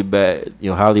 that movie bag.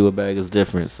 You know, Hollywood bag is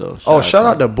different. So Shout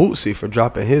out to Bootsy for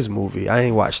dropping his movie. I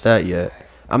ain't watched that yet.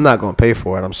 I'm not gonna pay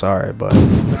for it. I'm sorry, but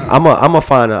I'm a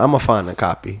find a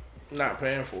copy. Not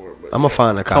paying for it, but I'm gonna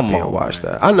find a copy Come on, and watch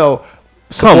man. that. I know.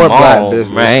 Come Support black on,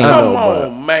 business. man. I know,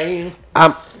 come on, man.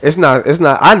 It's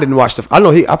not. I didn't watch the. I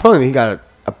know he. Apparently he got.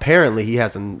 Apparently he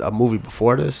has a movie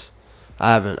before this.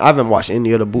 I haven't watched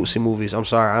any of the Bootsy movies. I'm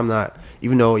sorry. I'm not.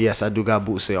 Even though yes, I do got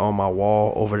Bootsy on my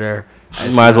wall over there.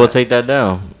 You might as well take that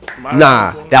down.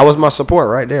 Nah, that was my support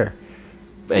right there.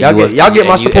 And Y'all get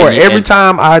my support every and-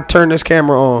 time I turn this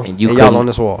camera on. And you y'all couldn't- on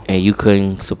this wall. And you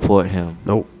couldn't support him.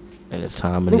 Nope. And it's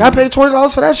time. Nigga, I paid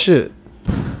 $20 for that shit.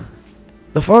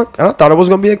 The fuck? And I thought it was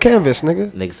gonna be a canvas,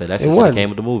 nigga. Nigga said that It shit wasn't. came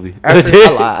with the movie. Actually,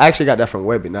 I actually got that from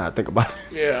Webby. Now I think about it.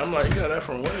 Yeah, I'm like, you got that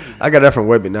from Webby. I got that from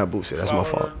Webby, not Bootsy. That's my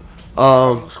fault.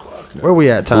 Squad. Where we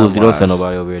at time? Boozy, don't send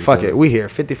nobody over here to Fuck do it. it. We here.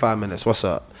 55 minutes. What's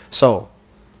up? So,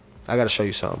 I gotta show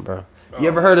you something, bro. You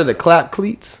ever heard of the clap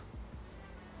cleats?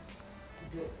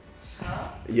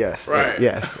 Yes. Right.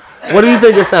 Yes. What do you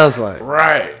think it sounds like?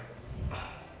 Right.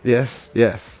 Yes.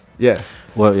 Yes. Yes.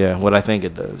 Well, yeah, what I think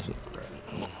it does.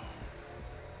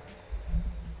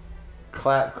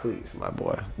 Clap cleats, my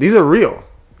boy. These are real.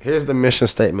 Here's the mission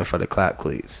statement for the clap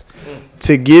cleats.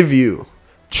 To give you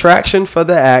traction for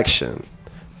the action,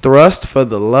 thrust for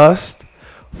the lust,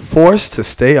 force to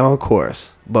stay on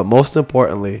course, but most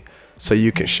importantly, so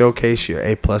you can showcase your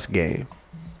A+ game.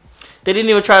 They didn't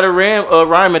even try to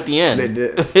rhyme at the end. They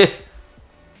did.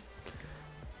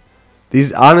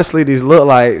 These look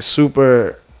like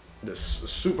super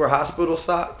hospital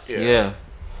socks. Yeah.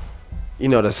 You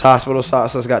know, this hospital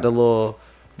socks that's got the little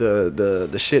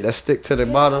the shit that stick to the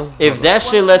bottom. If that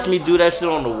shit lets me do that shit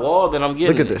on the wall, then I'm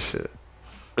getting Look at it. this shit.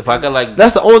 If I could like,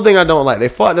 That's the only thing I don't like. They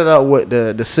fucked it up with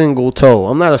the single toe.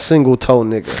 I'm not a single toe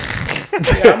nigga.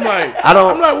 Yeah, I'm like, I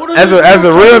don't. I'm like, what is as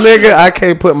this a real shit? nigga, I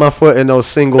can't put my foot in those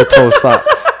single toe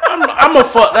socks. I'm gonna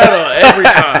fuck that up every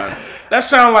time. That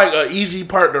sound like an easy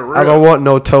part to rip. I don't want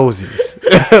no toesies.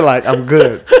 Like I'm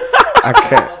good.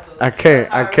 I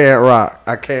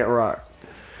can't rock.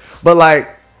 But like,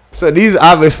 so these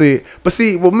obviously. But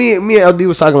see, well, me and LD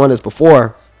was talking about this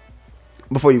before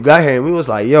you got here, and we was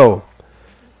like, yo.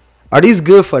 Are these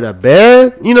good for the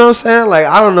bed? You know what I'm saying? Like,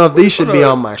 I don't know if these should be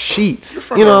on my sheets.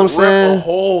 You know what I'm saying? Rip a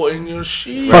hole in your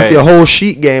sheet. Fuck your whole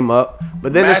sheet game up.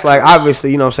 But then it's like, Mattress.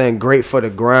 obviously, you know what I'm saying? Great for the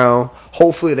ground.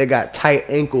 Hopefully they got tight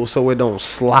ankles so it don't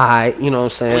slide. You know what I'm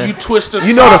saying? When you twist the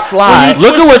You know the sock- slide. when you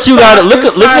look at what twist you the got. sock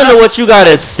Listen inside to out- what you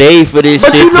gotta say for this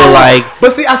But shit you know to what? like.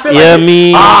 But see, I feel Yeah, like I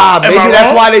mean, maybe I that's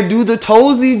wrong? why they do the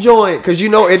toesy joint, because you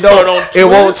know it So don't. don't It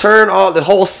won't twist? turn all the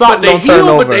whole sock But the don't turn heel,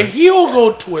 over. but the heel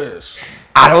go twist.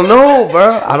 I don't know,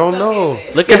 bro. I don't know.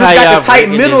 Look Because at it's how got y'all the tight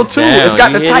breaking middle this too. down. It's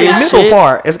got You the hear tight this middle shit?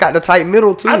 part. It's got the tight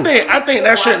middle too. I think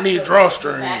that shit need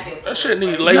drawstring. That shit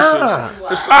need laces. Nah.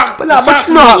 The sock, But the nah, but socks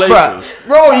you know, need how, laces.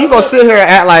 bro, you gonna sit here and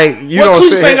act like you What don't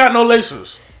cleats sit ain't here. got no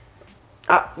laces?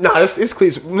 Nah, it's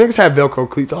cleats. Niggas have Velcro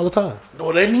cleats all the time.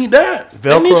 Well, they need that.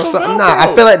 They need Velcro, some something. Velcro. Nah,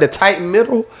 I feel like the tight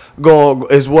middle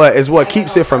is what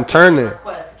keeps it from turning.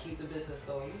 Request to keep the business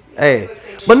going. You see? Hey,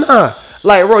 but nah,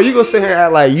 like bro, you gonna sit here and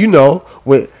act like you know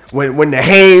when the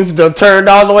Hanes done turned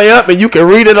all the way up and you can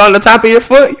read it on the top of your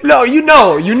foot. You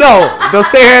know. Don't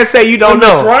sit here and say you don't When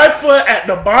the know. dry foot at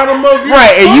the bottom of your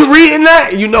Right, and foot, you reading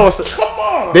that, you know, come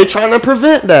on. they trying to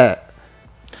prevent that.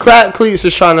 Clap cleats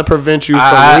is trying to prevent you from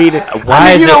I- reading. why I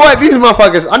mean, is you know it- what? These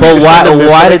motherfuckers. I need But to send them this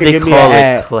so why did can they give me call an it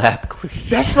ad. clap cleat?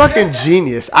 That's fucking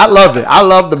genius. I love it. I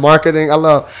love the marketing. I'm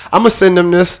gonna send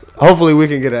them this. Hopefully, we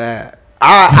can get an ad.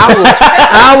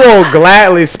 I will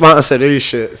gladly sponsor these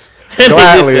shits.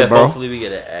 Gladly, bro. Hopefully we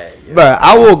get an ad. Yeah. But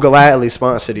I will gladly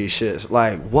sponsor these shits.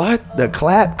 Like what? The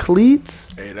clap cleats,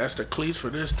 Hey, that's the cleats for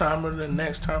this time or the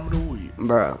next time of the week.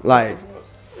 bro. Like,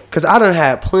 cause I done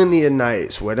had plenty of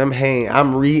nights where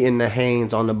I'm reading the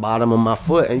Hanes on the bottom of my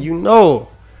foot, and you know,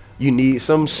 you need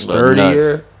some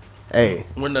sturdier. Hey,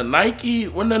 When the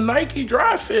Nike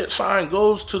dry fit sign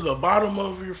goes to the bottom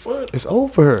of your foot, it's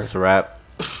over. It's a wrap.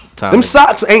 Time Them to,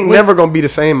 socks ain't never gonna be the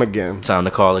same again. time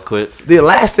to call it quits. The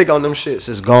elastic on them shits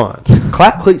is gone.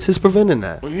 Clap cleats is preventing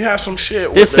that. when you have some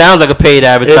shit, This with sounds like a paid It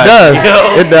advertisement. does.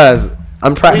 Yo. It does.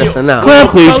 I'm practicing now. Clap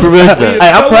your cleats color- prevents your that. Hey,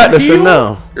 I'm colored practicing heel-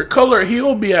 now. Your color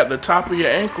heel be at the top of your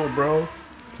ankle, bro.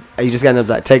 You just gotta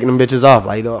like taking them bitches off.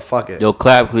 Like, you know what? Fuck it. Yo,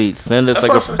 clap cleats. Send us That's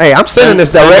like what a. I'm Hey, I'm sending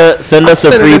this direct. Send us I'm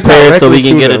a sending free this pair so we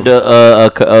directly can to get them.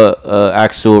 a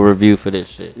actual review for this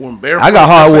shit. When barefoot, I got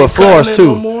hardwood this ain't cutting floors it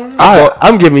too. no more.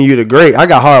 I'm giving you the great. I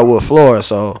got hardwood floors,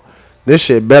 so this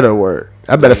shit better work.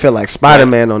 I better feel like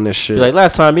Spider-Man on this shit. Like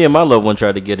last time, me and my loved one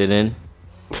tried to get it in.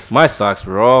 My socks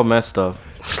were all messed up.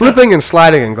 Slipping and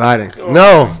sliding and gliding.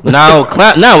 No.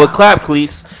 Now with clap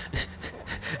cleats.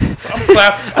 I'm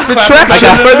clapping traction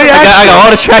better for than the ever. I got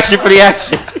all the traction for the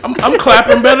action. I'm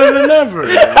clapping better than ever.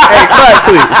 Hey, clap,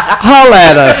 please. Holla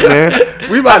at us, man.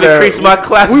 We about to Increase my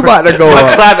clap. We about to go my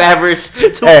up. clap average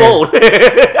twofold.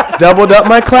 Doubled up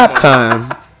my clap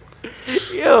time.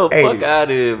 Yo, Hey, fuck out of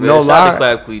here, man. no Shout out lie. to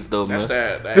clap cleats though, man. That's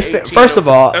that This 18 first of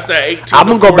all, that's that 18. I'm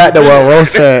gonna go back to what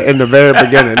Rose said in the very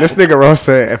beginning. This nigga Rose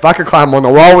said, if I could climb on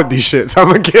the wall with these shits, I'm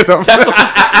gonna get them.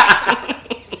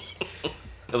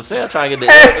 I'm saying I'm trying to get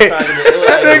the. Hey,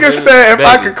 that nigga said, if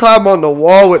I could climb on the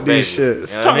wall with these Baby.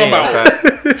 shits. You know what I Talking mean?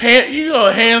 about you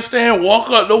go handstand, walk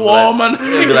up the wall, man.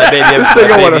 Be like, baby, This nigga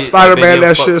want to baby, Spider-Man baby,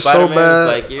 that fuck shit so Spider-Man.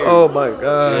 bad. It's like, yeah. Oh my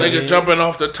god. Nigga jumping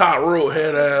off the top rope,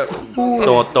 head up.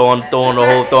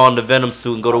 throwing the Venom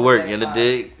suit and go to work. You know,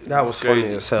 dig? That was funny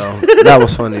as hell. That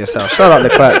was funny as hell. Shout out to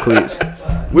Clap Cleats.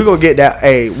 We gonna get that.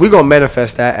 Hey, we gonna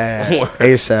manifest that ad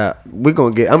ASAP.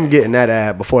 I'm getting that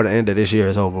ad before the end of this year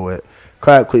is over with.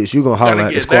 Clap Cleats, you gonna holler Gotta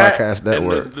at the get that Squadcast and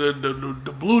Network.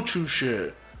 the Bluetooth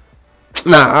shit.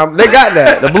 Nah, they got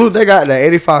that. They got that.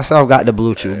 85 South got the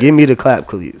Bluetooth. Give me the Clap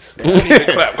Cleats. You need to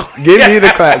clap. Give me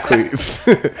the Clap Cleats.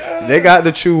 They got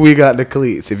the chew, we got the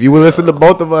cleats. If you will listen to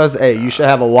both of us, hey, you should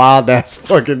have a wild ass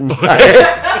fucking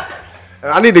night.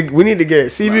 We need to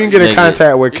get. See if you can get in Nigga.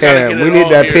 contact with You gotta Cam. get We it need all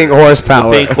that here. pink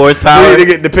horsepower. Pink horsepower? We need to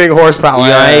get the pink horsepower.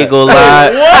 Yo, I ain't gonna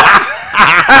lie.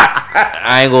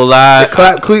 I ain't gonna lie.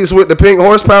 Clap Cleats with the pink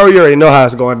horsepower. You already know how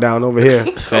it's going down over here.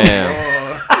 Fam.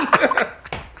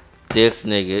 This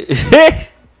nigga.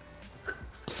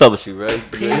 What's up with you, right?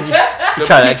 You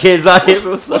trying to kids out here?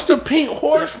 What's the pink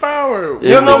horsepower? You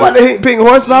don't know about the pink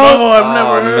horsepower? No, I've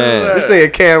never heard man. of This that.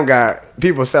 nigga Cam got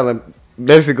people selling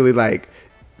basically like.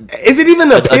 Is it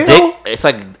even a A pill? dick? It's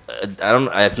like I don't.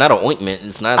 It's not an ointment.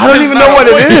 It's not. I don't It's even not know what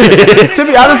a it is. To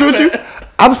be honest with you,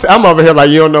 I'm over here like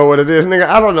you don't know what it is, nigga.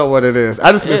 I don't know what it is.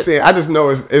 I just been saying. I just know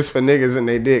it's for niggas and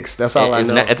they dicks. That's all I It's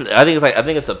know. not- I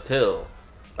think it's a pill.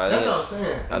 That's what I'm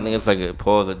saying. I think it's like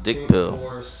a dick pill.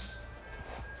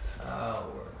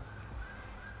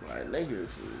 Like niggas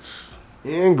is.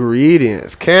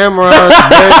 Ingredients. Cameron's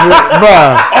bedroom.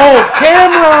 Bruh. Oh,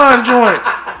 Cameron joint.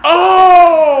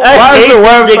 Oh, Why is the hate this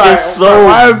website nigga so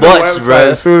why is the much, website bruh.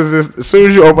 as soon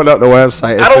as you open up the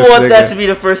website, it's I don't this want nigga. that to be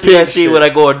the first thing I Pink see shit. when I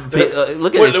go and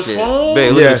look at with this the shit. phone?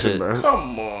 Babe, look Yes, at this shit. bro.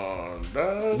 come on,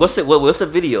 dog. What's the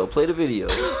video? Play the video.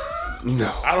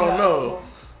 No. I don't know.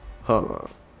 Hold on.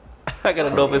 I gotta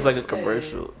know if it's like a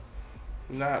commercial.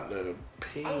 Not the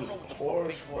pink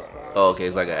horsepower. Oh, okay,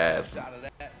 it's like an ad.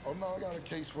 Oh no, I got a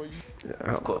case for you.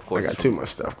 Of course, I got too much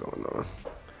stuff going on.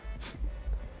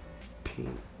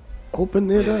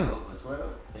 Open it up.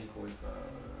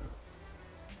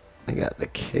 They got the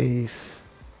case.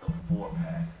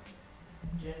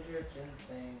 Ginger,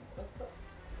 ginseng. What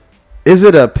the? Is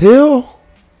it a pill?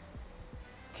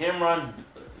 Cameron's.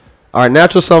 Our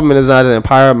natural supplement is designed to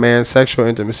empower man's sexual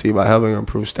intimacy by helping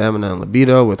improve stamina and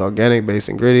libido with organic-based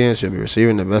ingredients. You'll be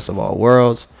receiving the best of all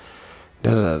worlds.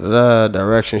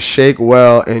 Directions: shake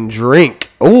well and drink.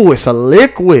 Oh, it's a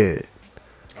liquid.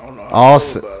 I don't know. How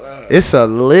Also, to feel about that. it's a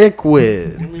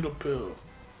liquid. Give me the pill.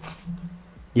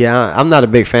 Yeah, I'm not a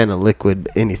big fan of liquid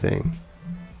anything.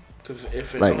 Cause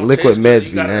if it Like, don't liquid taste meds good, be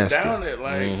you gotta nasty. Down it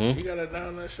like you gotta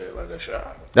down that shit like a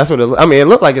shot. That's what it. I mean, it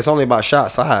looked like it's only about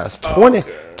shot size. Oh, okay.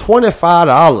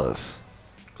 $25,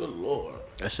 Good lord.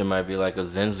 That shit might be like a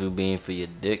Zenzu bean for your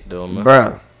dick, though, man.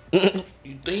 bruh.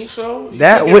 You think so? You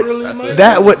That think it with really might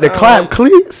that be? with the Sound clap like-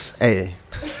 cleats, hey,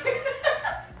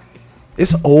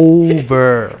 it's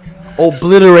over.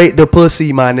 Obliterate the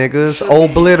pussy, my niggas.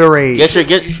 Obliterate.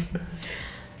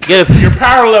 Get a. Your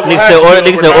power level. Nigga has to said,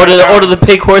 be over order 9,000. the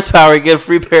pink horsepower. Get a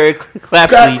free pair of clap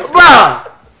please.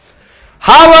 Bruh,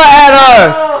 holla at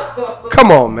us.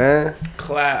 Come on, man.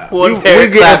 clap. One We pair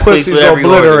of getting clap pleats pussies for every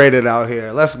order. obliterated out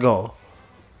here. Let's go.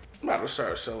 I'm about to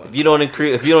start selling. If you don't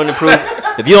improve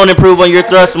on your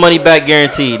thrust, money back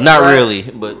guaranteed. Not really,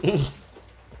 but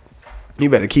You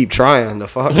better keep trying. The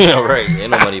fuck. yeah, right. Ain't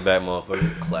no money back,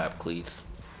 motherfucker. Clap cleats.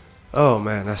 Oh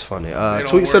man, that's funny. don't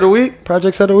Tweets of the week,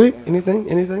 projects of the week.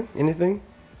 Anything?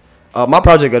 My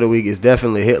project of the week is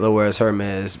definitely Hitler Wears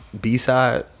Hermes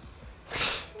B-side.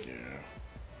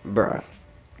 Bruh.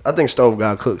 I think Stove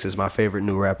God Cooks is my favorite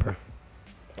new rapper.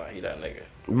 Why he that nigga?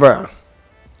 Bruh.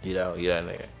 You know, that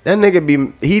nigga. That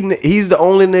nigga he's the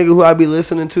only nigga who I be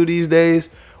listening to these days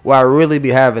where I really be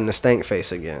having the stank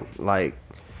face again. Like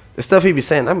the stuff he be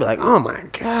saying, I be like, oh my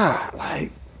god,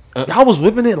 like y'all was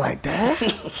whipping it like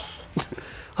that.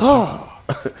 Oh,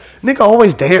 nigga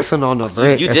always dancing on the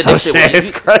brick. You or did some this shit. shit. It's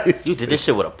crazy. You did this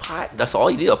shit with a pot. That's all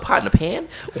you need. A pot and a pan.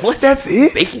 What? That's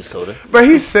it. Baking soda. But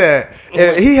he said,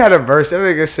 and he had a verse. That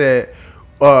nigga said,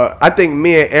 I think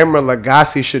me and Emeril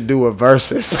Lagasse should do a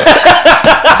versus.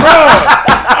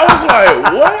 I was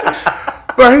like,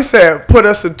 what? Bro, he said, put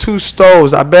us in 2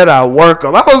 stoves. I bet I work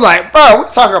them. I was like, bro, we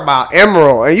talking about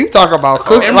Emerald, and you talking about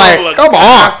cook. Like, come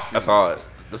on. That's all I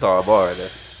bar right there.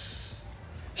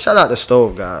 Shout out to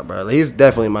Stove God, bro. He's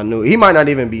definitely my new. He might not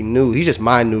even be new. He's just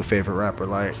my new favorite rapper.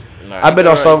 Like, I've been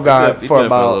on Stove God for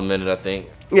about a little minute, I think.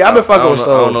 Yeah, I've been fucking with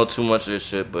Stove. I don't know too much of this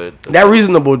shit, but that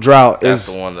Reasonable Drought that's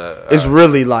is the one that is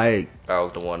really like. I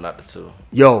was the one, not the two.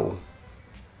 Yo,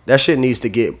 that shit needs to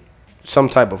get some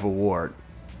type of award.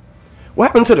 What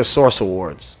happened to the Source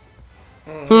Awards?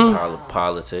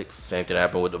 Politics. Same thing that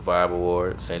happened with the Vibe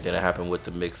Awards. Same thing that happened with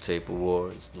the Mixtape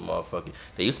Awards. The motherfucking.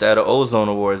 They used to have the Ozone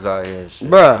Awards out here and shit.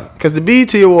 Bruh, because the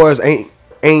BET Awards ain't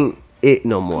it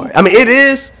no more. I mean, it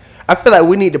is. I feel like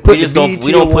we need to put the BET Awards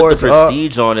we don't put the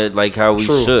prestige on it like how we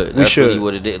True. should. That's really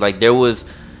what it is. Like there was,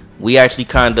 we actually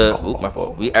kind of. My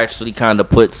fault. We actually kind of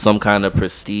put some kind of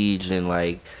prestige and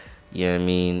like, you know what I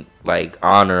mean, like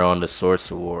honor on the Source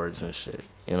Awards and shit.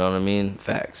 You know what I mean?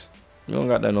 Facts. We don't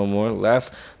got that no more.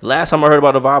 Last time I heard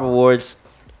about the Vibe Awards,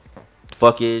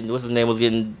 fucking what's his name was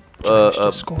getting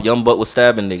Young Buck was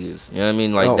stabbing niggas. You know what I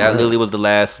mean? Like that literally was the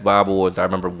last Vibe Awards I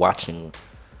remember watching.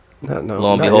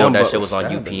 Lo and behold, that shit was on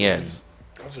UPN.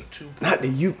 Those are 2. Not the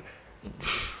U.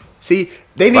 See,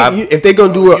 they need if they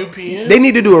gonna do UPN? they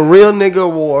need to do a real nigga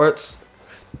awards.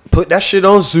 Put that shit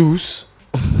on Zeus,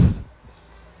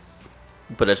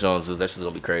 Put that shit on Zeus. That shit's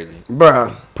gonna be crazy.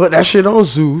 bruh. Put that shit on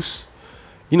Zeus.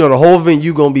 You know the whole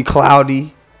venue gonna be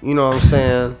cloudy. You know what I'm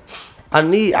saying? I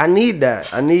need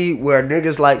that. I need where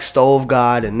niggas like Stove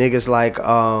God and niggas like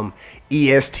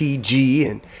ESTG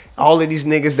and all of these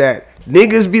niggas that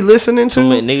niggas be listening to.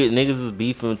 Niggas is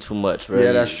beefing too much, right?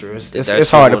 Yeah, that's true. It's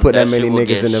hard to put that many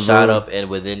niggas in the shot room. up and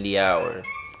within the hour.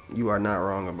 You are not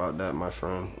wrong about that, my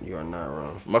friend. You are not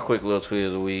wrong. My quick little tweet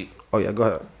of the week. Oh yeah, go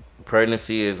ahead.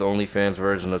 Pregnancy is OnlyFans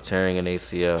version of tearing an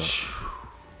ACL.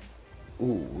 Ooh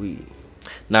wee.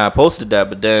 Nah, I posted that,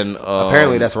 but then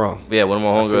Apparently that's wrong. Yeah, one of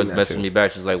my I seen homegirls that messaged too. me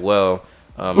back. She's like, "Well,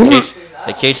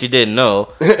 in case you didn't know,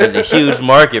 there's a huge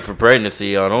market for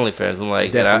pregnancy on OnlyFans." I'm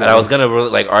like, and I was gonna really,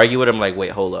 like argue with him, like,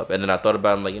 wait, hold up, and then I thought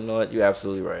about it. I'm like, you know what? You're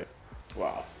absolutely right.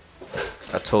 Wow.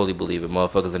 I totally believe it.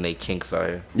 Motherfuckers and they kinks out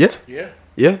here. Yeah.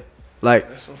 Yeah. Like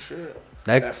That's some shit.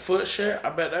 that. That foot shit, I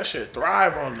bet that shit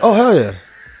thrive on that. Oh hell yeah.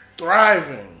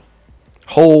 Thriving.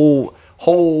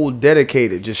 Whole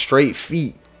dedicated, just straight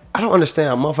feet. I don't understand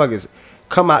how motherfuckers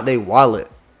come out they wallet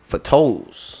for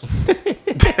toes.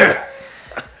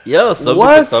 Yo, some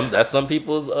What? people, some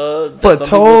people's For some toes?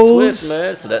 people's twist,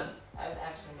 man. So that I've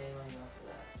actually made money off of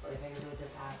that. Like niggas would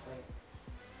just ask like,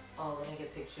 oh, let me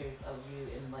get pictures of you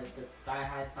in like the thigh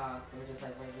high socks or just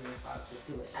like regular socks. Just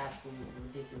do it absolutely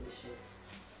ridiculous shit.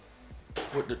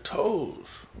 With the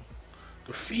toes.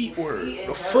 The feet work. Feet The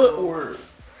and foot toes. work.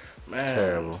 Man.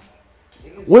 terrible.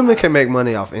 Women can make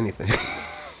money off anything.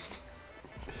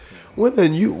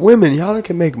 women, y'all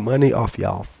can make money off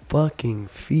y'all fucking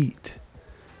feet.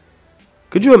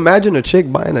 Could you imagine a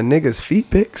chick buying a nigga's feet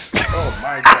pics? Oh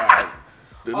my god.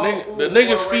 The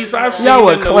niggas' feet I've seen Y'all in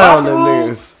would the clown locker them room.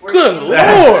 niggas. Good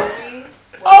lord.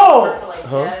 Oh! For like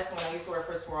Jess, when I used to work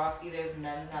for Swarovski, there's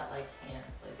men that like hands.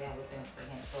 Like they have a thing for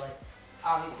hands. So like,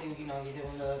 obviously, you know, you're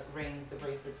doing the rings, the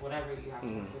bracelets, whatever, you have to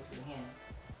do with your hands.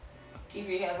 Keep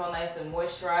your hands all nice and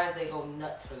moisturized. They go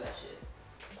nuts for that shit.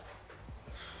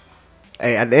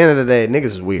 Hey, at the end of the day, niggas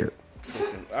is weird. I was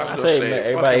I gonna say, say, man,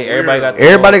 fucking everybody weirdo. got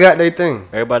Everybody got their thing.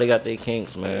 Everybody got their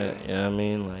kinks, man. You know what I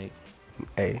mean? Like,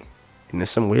 Hey, and there's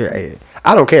some weird. Hey,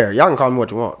 I don't care. Y'all can call me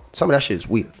what you want. Some of that shit is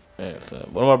weird. yeah, so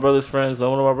one of my brother's friends,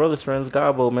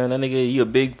 Gabo, man, that nigga, he a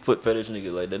big foot fetish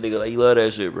nigga. Like that nigga, like he love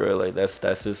that shit, bro. Like that's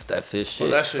his shit. that's his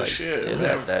Like, shit.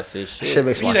 yeah, that's his shit. Shit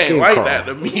makes my Feet skin ain't like crawl. that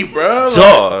to me, bro.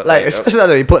 Dog, Like, especially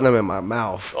after they putting them in my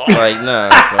mouth. like nah,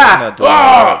 son, I'm not doing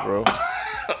that, bro.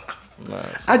 Nah,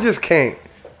 I just can't.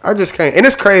 And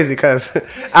it's crazy because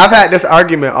I've had this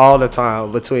argument all the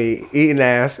time between eating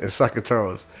ass and sucking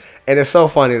toes. And it's so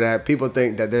funny that people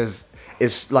think that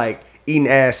it's like eating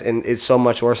ass and it's so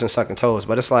much worse than sucking toes.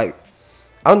 But it's like,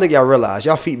 I don't think y'all realize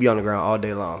y'all feet be on the ground all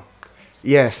day long.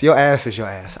 Yes, your ass is your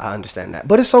ass. I understand that.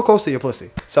 But it's so close to your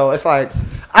pussy. So it's like,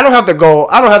 I don't have to go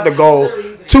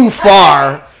too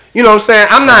far. You know what I'm saying?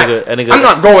 I'm not. That nigga- I'm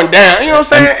not going down. You know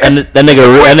what I'm saying? And that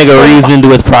nigga reasoned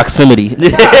with proximity.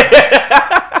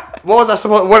 What was I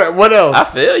supposed? What else? I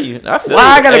feel you. Why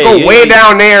I gotta go way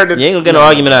down there? You ain't gonna get no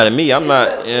argument out of me. I'm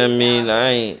not. You know what I mean, I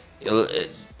ain't.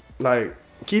 Like,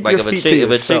 keep Like your feet to if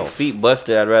a yourself. chick feet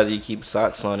busted, I'd rather you keep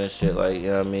socks on and shit. Like, you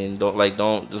know what I mean?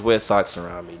 Don't just wear socks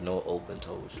around me. No open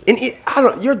toe shit. And I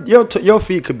don't. Your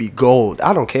feet could be gold.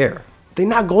 I don't care. They're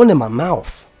not going in my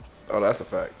mouth. Oh, that's a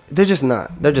fact. They're just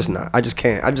not. They're just not. I just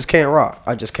can't rock.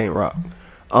 I just can't rock.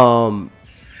 I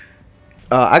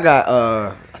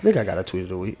think I got a tweet of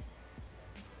the week.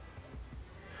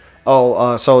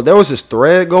 So there was this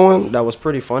thread going that was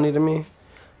pretty funny to me.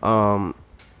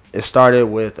 It started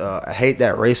with I hate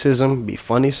that racism be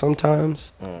funny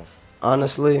sometimes.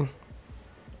 Honestly,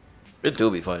 It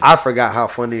do be funny. I forgot how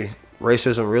funny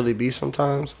racism really be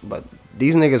sometimes, but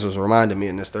these niggas was reminding me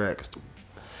in this thread. 'Cause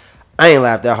I ain't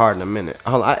laughed that hard in a minute.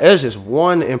 There's just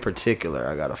one in particular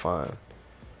I gotta find.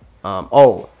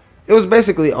 It was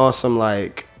basically on some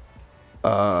like,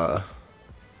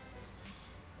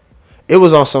 it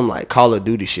was on some like Call of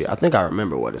Duty shit. I think I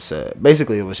remember what it said.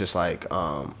 Basically, it was just like,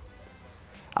 I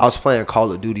was playing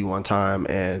Call of Duty one time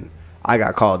and I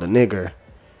got called a nigger,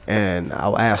 and I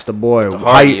asked the boy,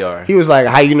 he was like,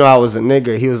 how you know I was a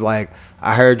nigger? He was like,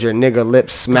 I heard your nigger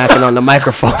lips smacking on the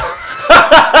microphone.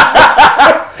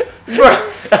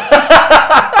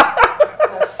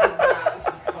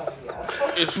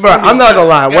 Bro, I'm not gonna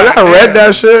lie. When I read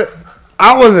that shit,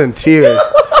 I was in tears.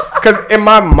 Cause in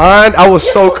my mind, I was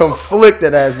so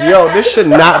conflicted as, yo, this should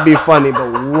not be funny,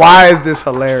 but why is this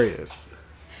hilarious?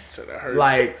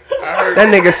 Like, that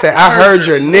nigga said, I heard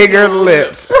your nigger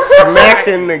lips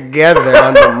smacking together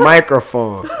on the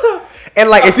microphone. And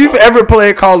like, if you've ever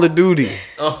played Call of Duty,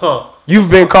 you've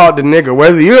been called the nigger,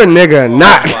 whether you're a nigger or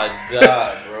not. Oh my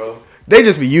god, bro. They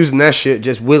just be using that shit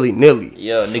just willy-nilly.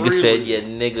 Yo, nigga said your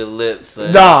nigga lips.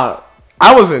 Son. Dog,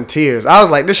 I was in tears. I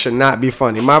was like, this should not be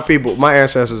funny. My people, my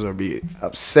ancestors would be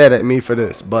upset at me for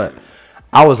this, but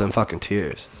I was in fucking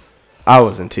tears. I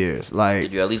was in tears. Like,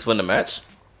 Did you at least win the match?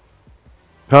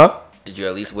 huh? Did you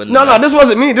at least win the match? No, this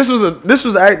wasn't me. This was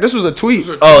a tweet.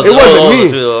 Oh, it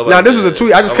wasn't me. Oh, No, this was a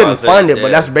tweet. I just couldn't find it, yeah.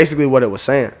 but that's basically what it was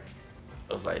saying.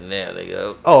 I was like, nah,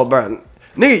 nigga. Oh, bro,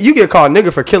 nigga, you get called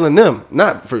nigga for killing them,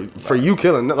 not for you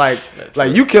killing them. Like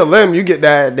you kill them, you get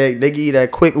that they give you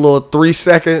that quick little 3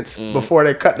 seconds before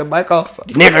they cut the mic off.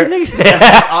 Nigga,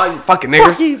 that's all you fucking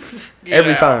niggers.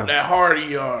 Every time. That hard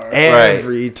ER.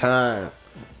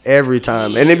 Every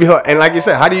time, and it be and like you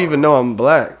said, how do you even know I'm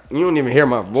black? You don't even hear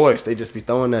my voice. They just be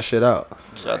throwing that shit out.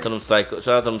 Shout out to them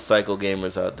psycho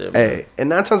gamers out there, man. Hey, and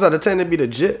 9 times out of 10, it be the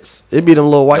jits. It be them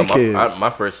little white kids. My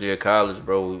first year of college,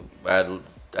 bro, I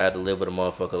had to live with a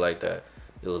motherfucker like that.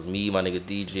 It was me, my nigga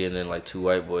DJ, and then like 2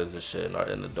 white boys and shit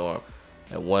in the dorm.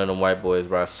 And one of them white boys,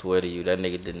 bro, I swear to you, that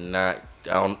nigga did not.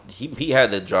 He had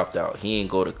to drop out. He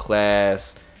ain't go to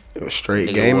class. It was straight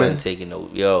Nigga gaming. wasn't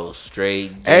taking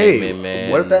straight gaming,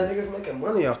 man. What if that nigga's making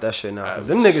money off that shit now? Because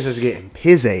them niggas is getting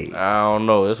pissy. I don't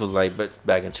know. This was like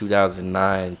back in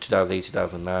 2008,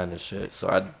 2009 and shit. So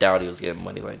I doubt he was getting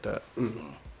money like that.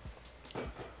 And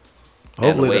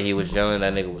the way he was yelling,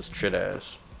 that nigga was trit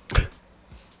ass.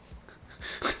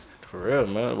 For real,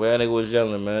 man. The way that nigga was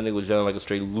yelling, man. That nigga was yelling like a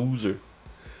straight loser.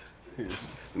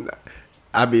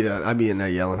 I be in there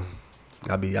yelling.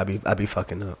 I be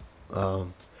fucking up.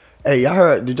 Hey, y'all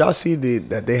heard? Did y'all see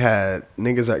that they had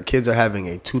kids are having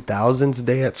a 2000s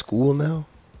day at school now?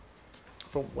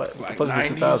 For what? Like What the fuck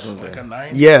is 90s, like a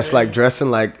 90s Yes, day? like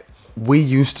dressing like we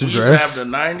used to We dress. used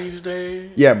to have the 90s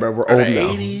day. Yeah, bro, we're Or old the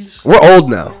now. 80s.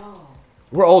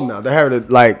 We're old now. They're having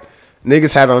like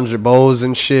niggas had on jabos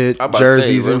and shit, I'm about to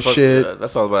jerseys say, where and the fuck- shit.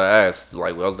 That's all I was about to ask.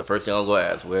 Like, that was the first thing I was going to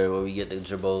ask. Where we get the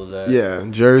jabos at? Yeah,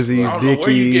 jerseys, I don't know where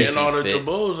you dickies. getting all the Fit.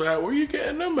 jabos at. Where you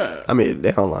getting them at? I mean,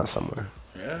 they online somewhere.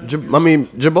 Yeah.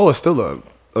 Jabot is still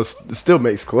still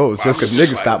makes clothes just because I'm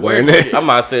just niggas like, stop where wearing you it. get- I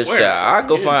might say, Where shit,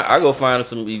 the fuck I go find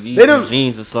some EVs, They don't- some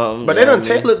jeans or something. But you they know don't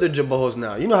what I mean? tailor the jabos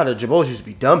now. You know how the jabos used to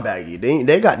be dumb baggy.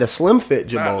 They got the slim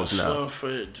fit Not jabos the now. slim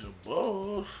fit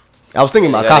jabos. I was thinking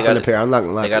about They copping gotta- a pair. I'm not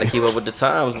gonna lie. They got to to you. keep up with the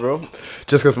times, bro.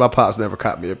 Just because my pops never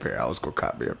copped me a pair, I was gonna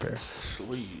cop me a pair.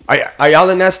 Sweet. Are y'all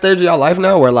in that stage of y'all life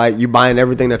now where like you buying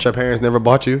everything that your parents never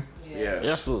bought you? Yes.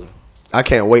 Yeah, absolutely. I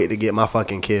can't wait to get my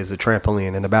fucking kids a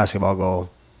trampoline and a basketball goal.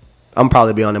 I'm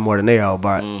probably be on it more than they are,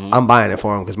 but I'm buying it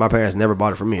for them because my parents never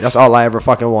bought it for me. That's all I ever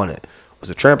fucking wanted was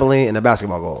a trampoline and a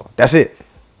basketball goal. That's it.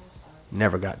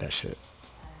 Never got that shit.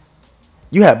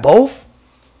 You had both?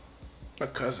 My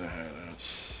cousin had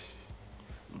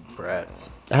that. Brad.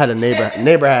 I had a neighbor.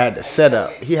 Neighbor had the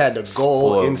setup. He had the goal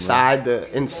Spoiled, inside the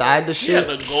He had shit.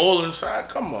 the goal inside.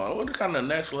 Come on, what kind of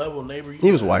next level neighbor?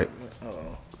 He was white.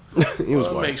 He was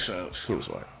That white. makes sense. He was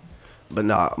white. But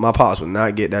nah, my pops would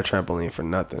not get that trampoline for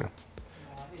nothing.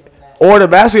 Or the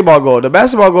basketball goal. The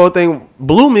basketball goal thing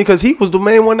blew me because he was the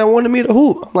main one that wanted me to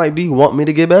hoop. I'm like, do you want me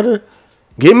to get better?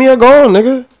 Give me a goal,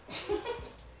 nigga.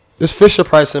 This Fisher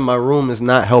Price in my room is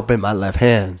not helping my left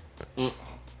hand.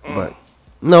 But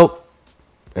nope.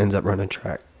 Ends up running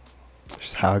track.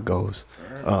 Just how it goes.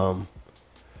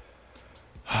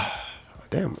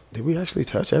 Damn, did we actually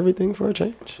touch everything for a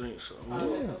change? I think so.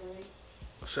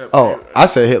 Except Oh, I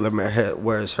said Hitler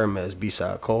wears Hermes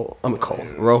B-side Cole. I'm a Cole.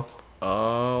 Row.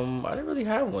 I didn't really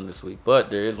have one this week, but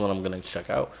there is one I'm gonna check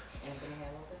out.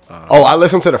 Oh, I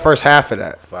listened to the first half of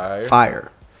that.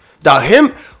 Fire. Now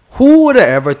who would have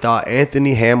ever thought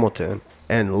Anthony Hamilton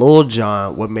and Lil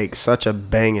Jon would make such a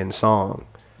banging song?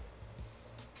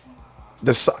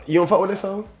 You don't fuck with this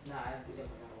song? Nah, I definitely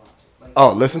gotta watch it. Like,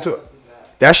 Oh, listen to it.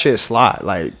 That shit slide.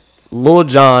 Like Lil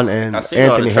Jon and I seen it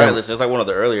on Anthony the track Hamilton. list. It's like one of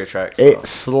the earlier tracks. It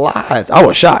slides. I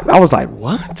was shocked. I was like,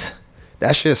 what?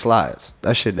 That shit slides.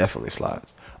 That shit definitely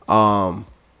slides.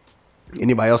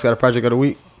 Anybody else got a project of the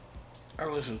week? I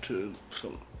listened to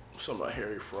some of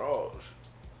Harry Fraud's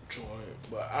joint,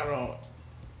 but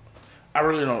I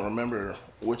really don't remember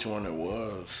which one it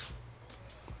was.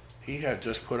 He had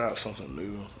just put out something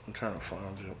new. I'm trying to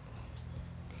find it.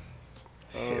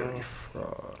 Harry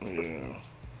Fraud.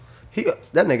 Yeah.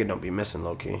 That nigga don't be missing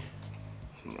low key.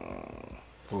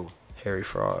 Who? Harry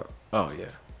Fraud. Oh yeah.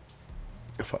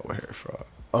 I fuck with Harry Fraud.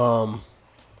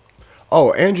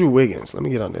 Oh, Andrew Wiggins. Let me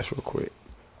get on this real quick.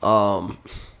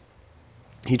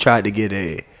 He tried to get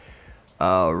a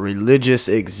religious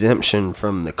exemption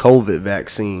from the COVID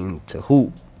vaccine to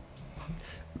hoop.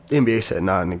 The NBA said,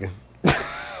 nah, nigga.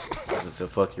 It's a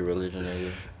fuck your religion,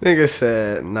 nigga. Nigga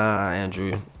said, nah,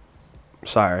 Andrew.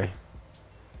 Sorry.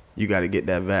 You got to get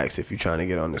that vax if you're trying to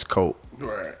get on this coat.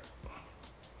 Right.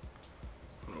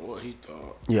 I don't know what he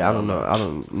thought. Yeah, I don't know.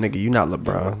 Nigga, you not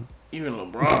LeBron. Even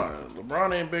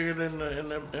LeBron ain't bigger than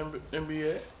the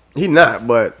NBA. He not,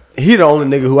 but he the only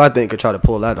nigga who I think could try to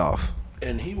pull that off.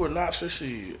 And he would not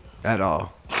succeed. At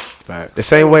all. Right. The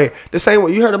same way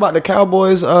you heard about the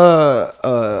Cowboys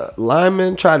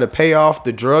lineman trying to pay off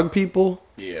the drug people.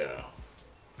 Yeah.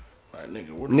 Like,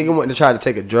 Nigga went to try to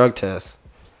take a drug test.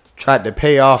 Tried to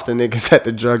pay off the niggas at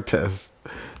the drug test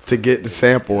to get the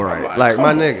sample right. Like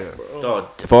my nigga. Dog,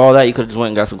 for all that, you could have just went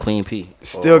and got some clean pee.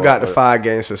 Still got the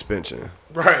 5-game suspension.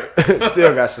 Right.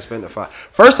 Still got suspended 5.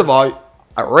 First of all,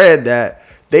 I read that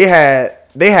they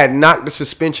had knocked the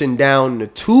suspension down to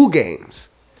 2 games.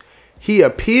 He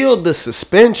appealed the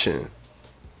suspension.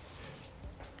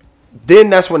 Then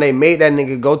that's when they made that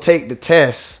nigga go take the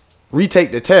test,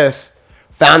 retake the test,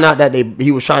 found out that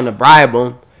he was trying to bribe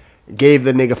him, gave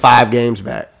the nigga 5 games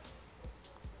back.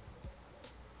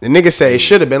 The nigga say it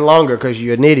should have been longer because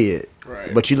you're an idiot.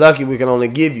 Right. But you lucky we can only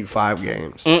give you 5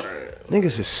 games. Right.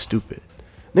 Niggas is stupid.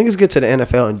 Niggas get to the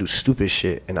NFL and do stupid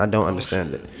shit, and I don't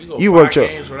understand it. You worked go 5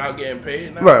 your games without getting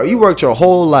paid now? bro. You worked your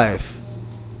whole life.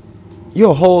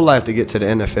 Your whole life to get to the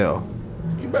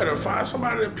NFL. You better find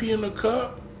somebody to pee in the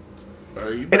cup.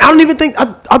 And I don't even think I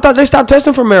thought they stopped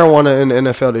testing for marijuana in the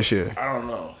NFL this year. I don't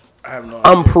know. I have no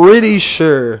idea. I'm pretty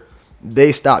sure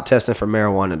they stopped testing for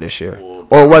marijuana this year,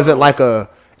 or it wasn't like an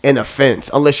offense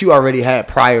unless you already had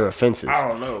prior offenses. I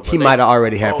don't know. He might have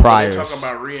already had They're priors. talking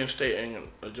about reinstating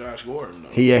Josh Gordon though.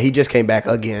 He just came back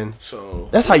again. So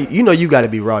That's how you know you got to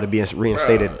be raw to be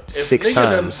reinstated if 6 nigga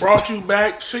done times. brought you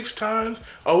back 6 times.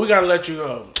 Oh, we gotta let you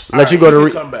go. Let you go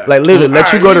to come back. like literally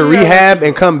let you Alright, go to we gotta let rehab you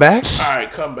and go. come back. All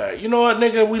right, come back. You know what,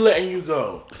 nigga? We letting you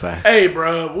go. Facts. Hey,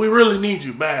 bro, we really need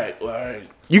you back. Like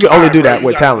You can only alright, do bro, that you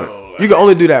with gotta talent. go. Like, You can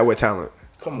only do that with talent.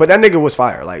 Come on. But that nigga was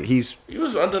fire. Like he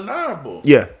was undeniable.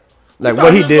 yeah. Like Thought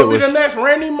what he was did gonna be was the next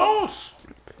Randy Moss.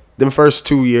 them first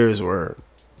 2 years were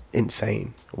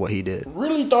insane. What he did.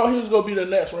 Really thought he was gonna be the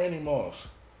next Randy Moss,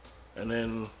 and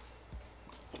then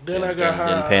I got high.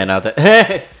 Didn't pan out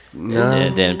that.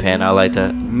 Didn't pan out like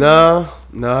that. No,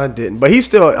 it didn't. But he's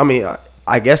still. I mean,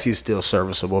 I guess he's still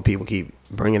serviceable. People keep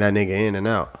bringing that nigga in and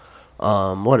out.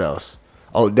 What else?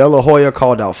 Oh, De La Hoya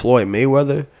called out Floyd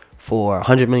Mayweather for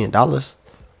 $100 million.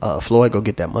 Floyd, go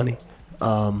get that money.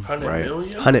 100 Right.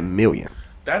 million? 100 million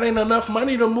That ain't enough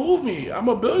money to move me. I'm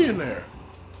a billionaire.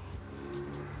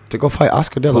 to go fight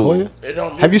Oscar De La Hoya. It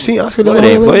don't Have you move seen me. Oscar De La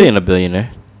Floyd Hoya? ain't a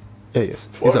billionaire. Yeah, yes.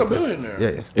 Floyd a up there. billionaire. Yeah,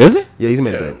 yes. Is it? Yeah, he's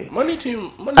made a Yeah, billion. money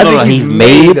team. Money I No, think no, he's he's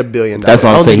made made $1 billion. That's what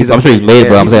I I'm don't think saying. I'm sure he's made,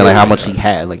 but I'm saying like how much he. he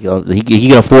had. Like he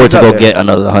can afford He's to up go there. get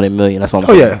another $100 million. That's what I'm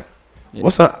Oh saying. yeah.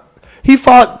 What's up? He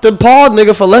fought the Paul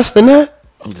nigga for less than that.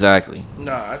 Exactly.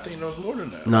 Nah, I think it was more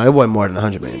than that. No, it wasn't more than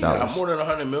 $100 million. He got more than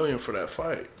 $100 million for that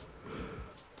fight.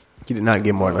 He did not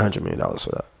get more than $100 million for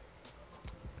that.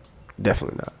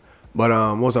 Definitely not. But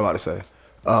what was I about to say?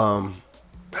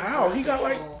 How he got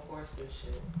like?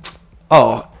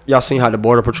 Oh, y'all seen how the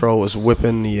Border Patrol was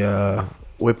whipping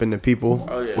the people?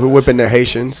 Oh, yeah. We're whipping the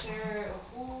Haitians.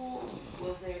 Who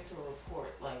was there to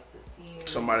report, like, the scene?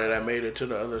 Somebody that made it to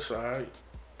the other side.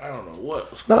 I don't know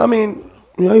what. No, I mean,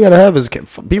 you know, you gotta have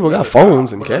people got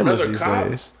phones and But cameras another these cop?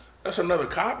 days. That's another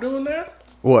cop doing that,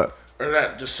 What? or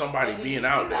that just somebody being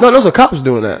out there. No, those are cops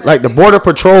doing that. Like the Border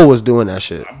Patrol was doing that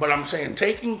shit. But I'm saying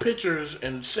taking pictures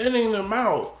and sending them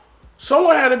out.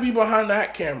 Someone had to be behind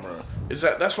that camera. That's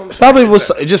what I'm saying. Probably Is was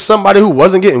that- just somebody who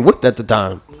wasn't getting whipped at the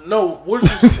time. No, we're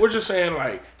just saying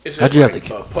like, is it How'd you have like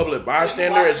to- a public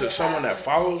bystander? Is it someone that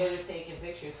follows? They're just taking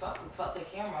pictures. Fuck the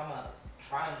camera. I'm gonna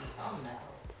try and do something now.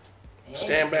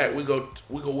 Stand back. We go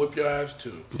whip your ass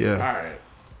too. Yeah. All right.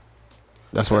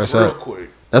 That's where it's Real at. quick.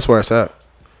 That's where it's at.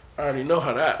 I already know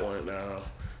how that went down.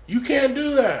 You can't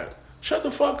do that. Shut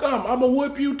the fuck up. I'm gonna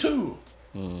whip you too.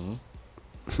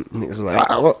 Niggas like,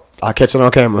 I'll catch it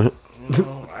on camera. You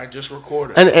know, I just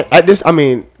recorded. And at this, I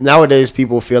mean, nowadays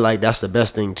people feel like that's the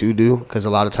best thing to do because a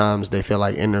lot of times they feel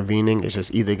like intervening is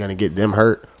just either gonna get them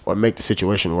hurt or make the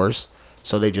situation worse.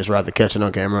 So they just rather catch it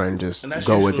on camera and just And that's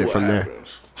go with usually it from what there.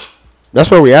 happens. That's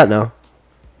where we at now.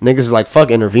 Niggas is like,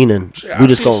 fuck intervening. Shit, We I've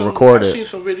just seen gonna some- record I've it. seen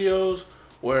some videos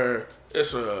where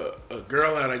it's a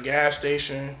girl at a gas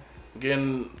station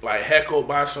getting like heckled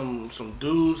by some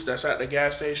dudes that's at the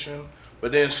gas station.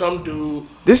 But then some dude,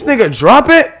 This nigga drop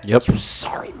it. Yep.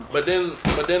 Sorry. but then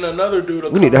another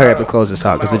dude. We need to hurry up and close this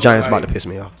out because the Giants about to piss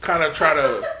me off. Kind of try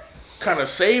to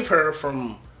save her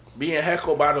from being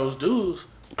heckled by those dudes.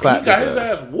 Clap He got his his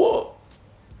ass. ass whooped.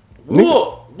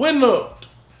 Win up.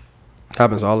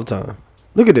 Happens all the time.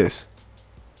 Look at this.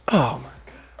 Oh my.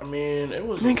 I mean, it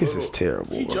was Niggas is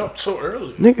terrible, He bro. jumped so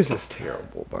early. Niggas is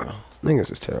terrible, bro.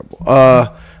 Niggas is terrible. I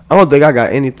don't think I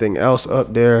got anything else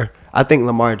up there. I think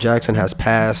Lamar Jackson has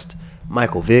passed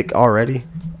Michael Vick already.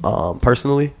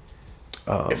 Personally,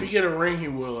 If he get a ring, he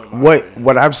will. In my opinion.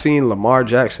 what I've seen Lamar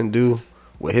Jackson do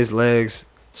with his legs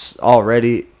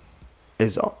already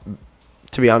is,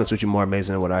 to be honest with you, more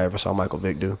amazing than what I ever saw Michael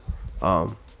Vick do.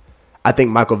 I think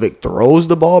Michael Vick throws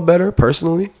the ball better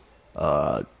personally.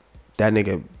 That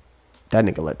nigga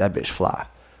let that bitch fly.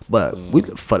 But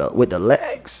with the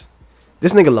legs,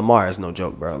 this nigga Lamar is no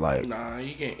joke, bro. Like, Nah,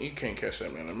 you can't catch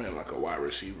that man. That man like a wide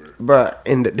receiver. bro,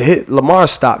 and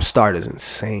Lamar's stop-start is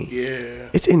insane. Yeah,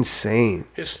 It's insane.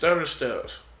 his stutter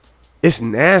steps. It's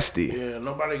nasty. Yeah,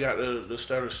 nobody got the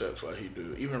stutter steps like he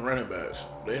do. Even running backs,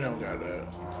 they don't got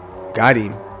that. Got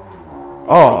him.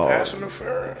 Oh, Pass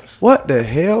interference. what the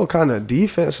hell kind of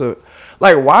defensive?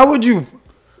 Like, why would you?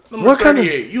 Number What kind of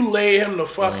 38, you lay him the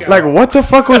fuck out. like? What the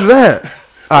fuck was that?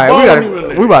 All right, Ball ain't even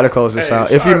there. we about to close this Hey, out.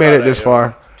 If you sorry made about it this that, y'all.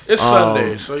 far, It's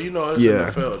Sunday, so you know it's yeah,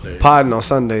 NFL day. podding on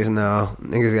Sundays now.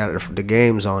 Niggas got the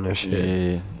games on and shit.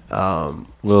 Yeah. A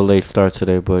little late start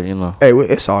today, but you know. Hey,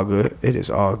 it's all good. It is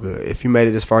all good. If you made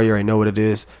it this far, you already know what it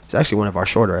is. It's actually one of our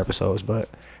shorter episodes, but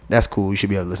that's cool. You should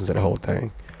be able to listen to the whole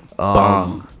thing.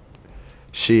 Bomb.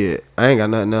 Shit, I ain't got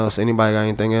nothing else. Anybody got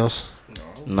anything else?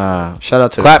 Nah. Shout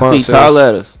out to Clap the please, sponsors. holler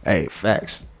at us. Hey,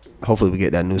 facts. Hopefully we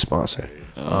get that new sponsor.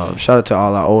 Shout out to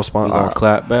all our old We sponsors. gonna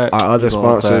clap back. Our other We gonna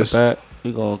clap sponsors. back.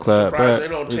 We gonna clap Surprised back.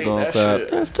 they don't We take gonna that clap.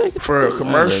 shit Let's take it for a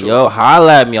commercial. Yo,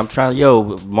 holla at me. I'm trying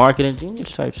to marketing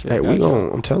genius type shit. Hey, we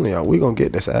gon' I'm telling y'all, we gonna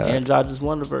get this ad. And I just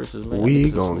won the verses, man. We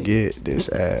Niggas gonna asleep. get this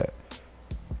ad.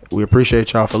 We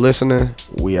appreciate y'all for listening.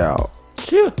 We out.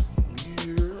 Chill.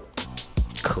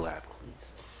 Clap,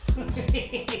 please.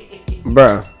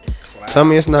 Bruh, tell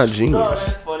me it's not No, genius.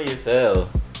 that's funny as hell.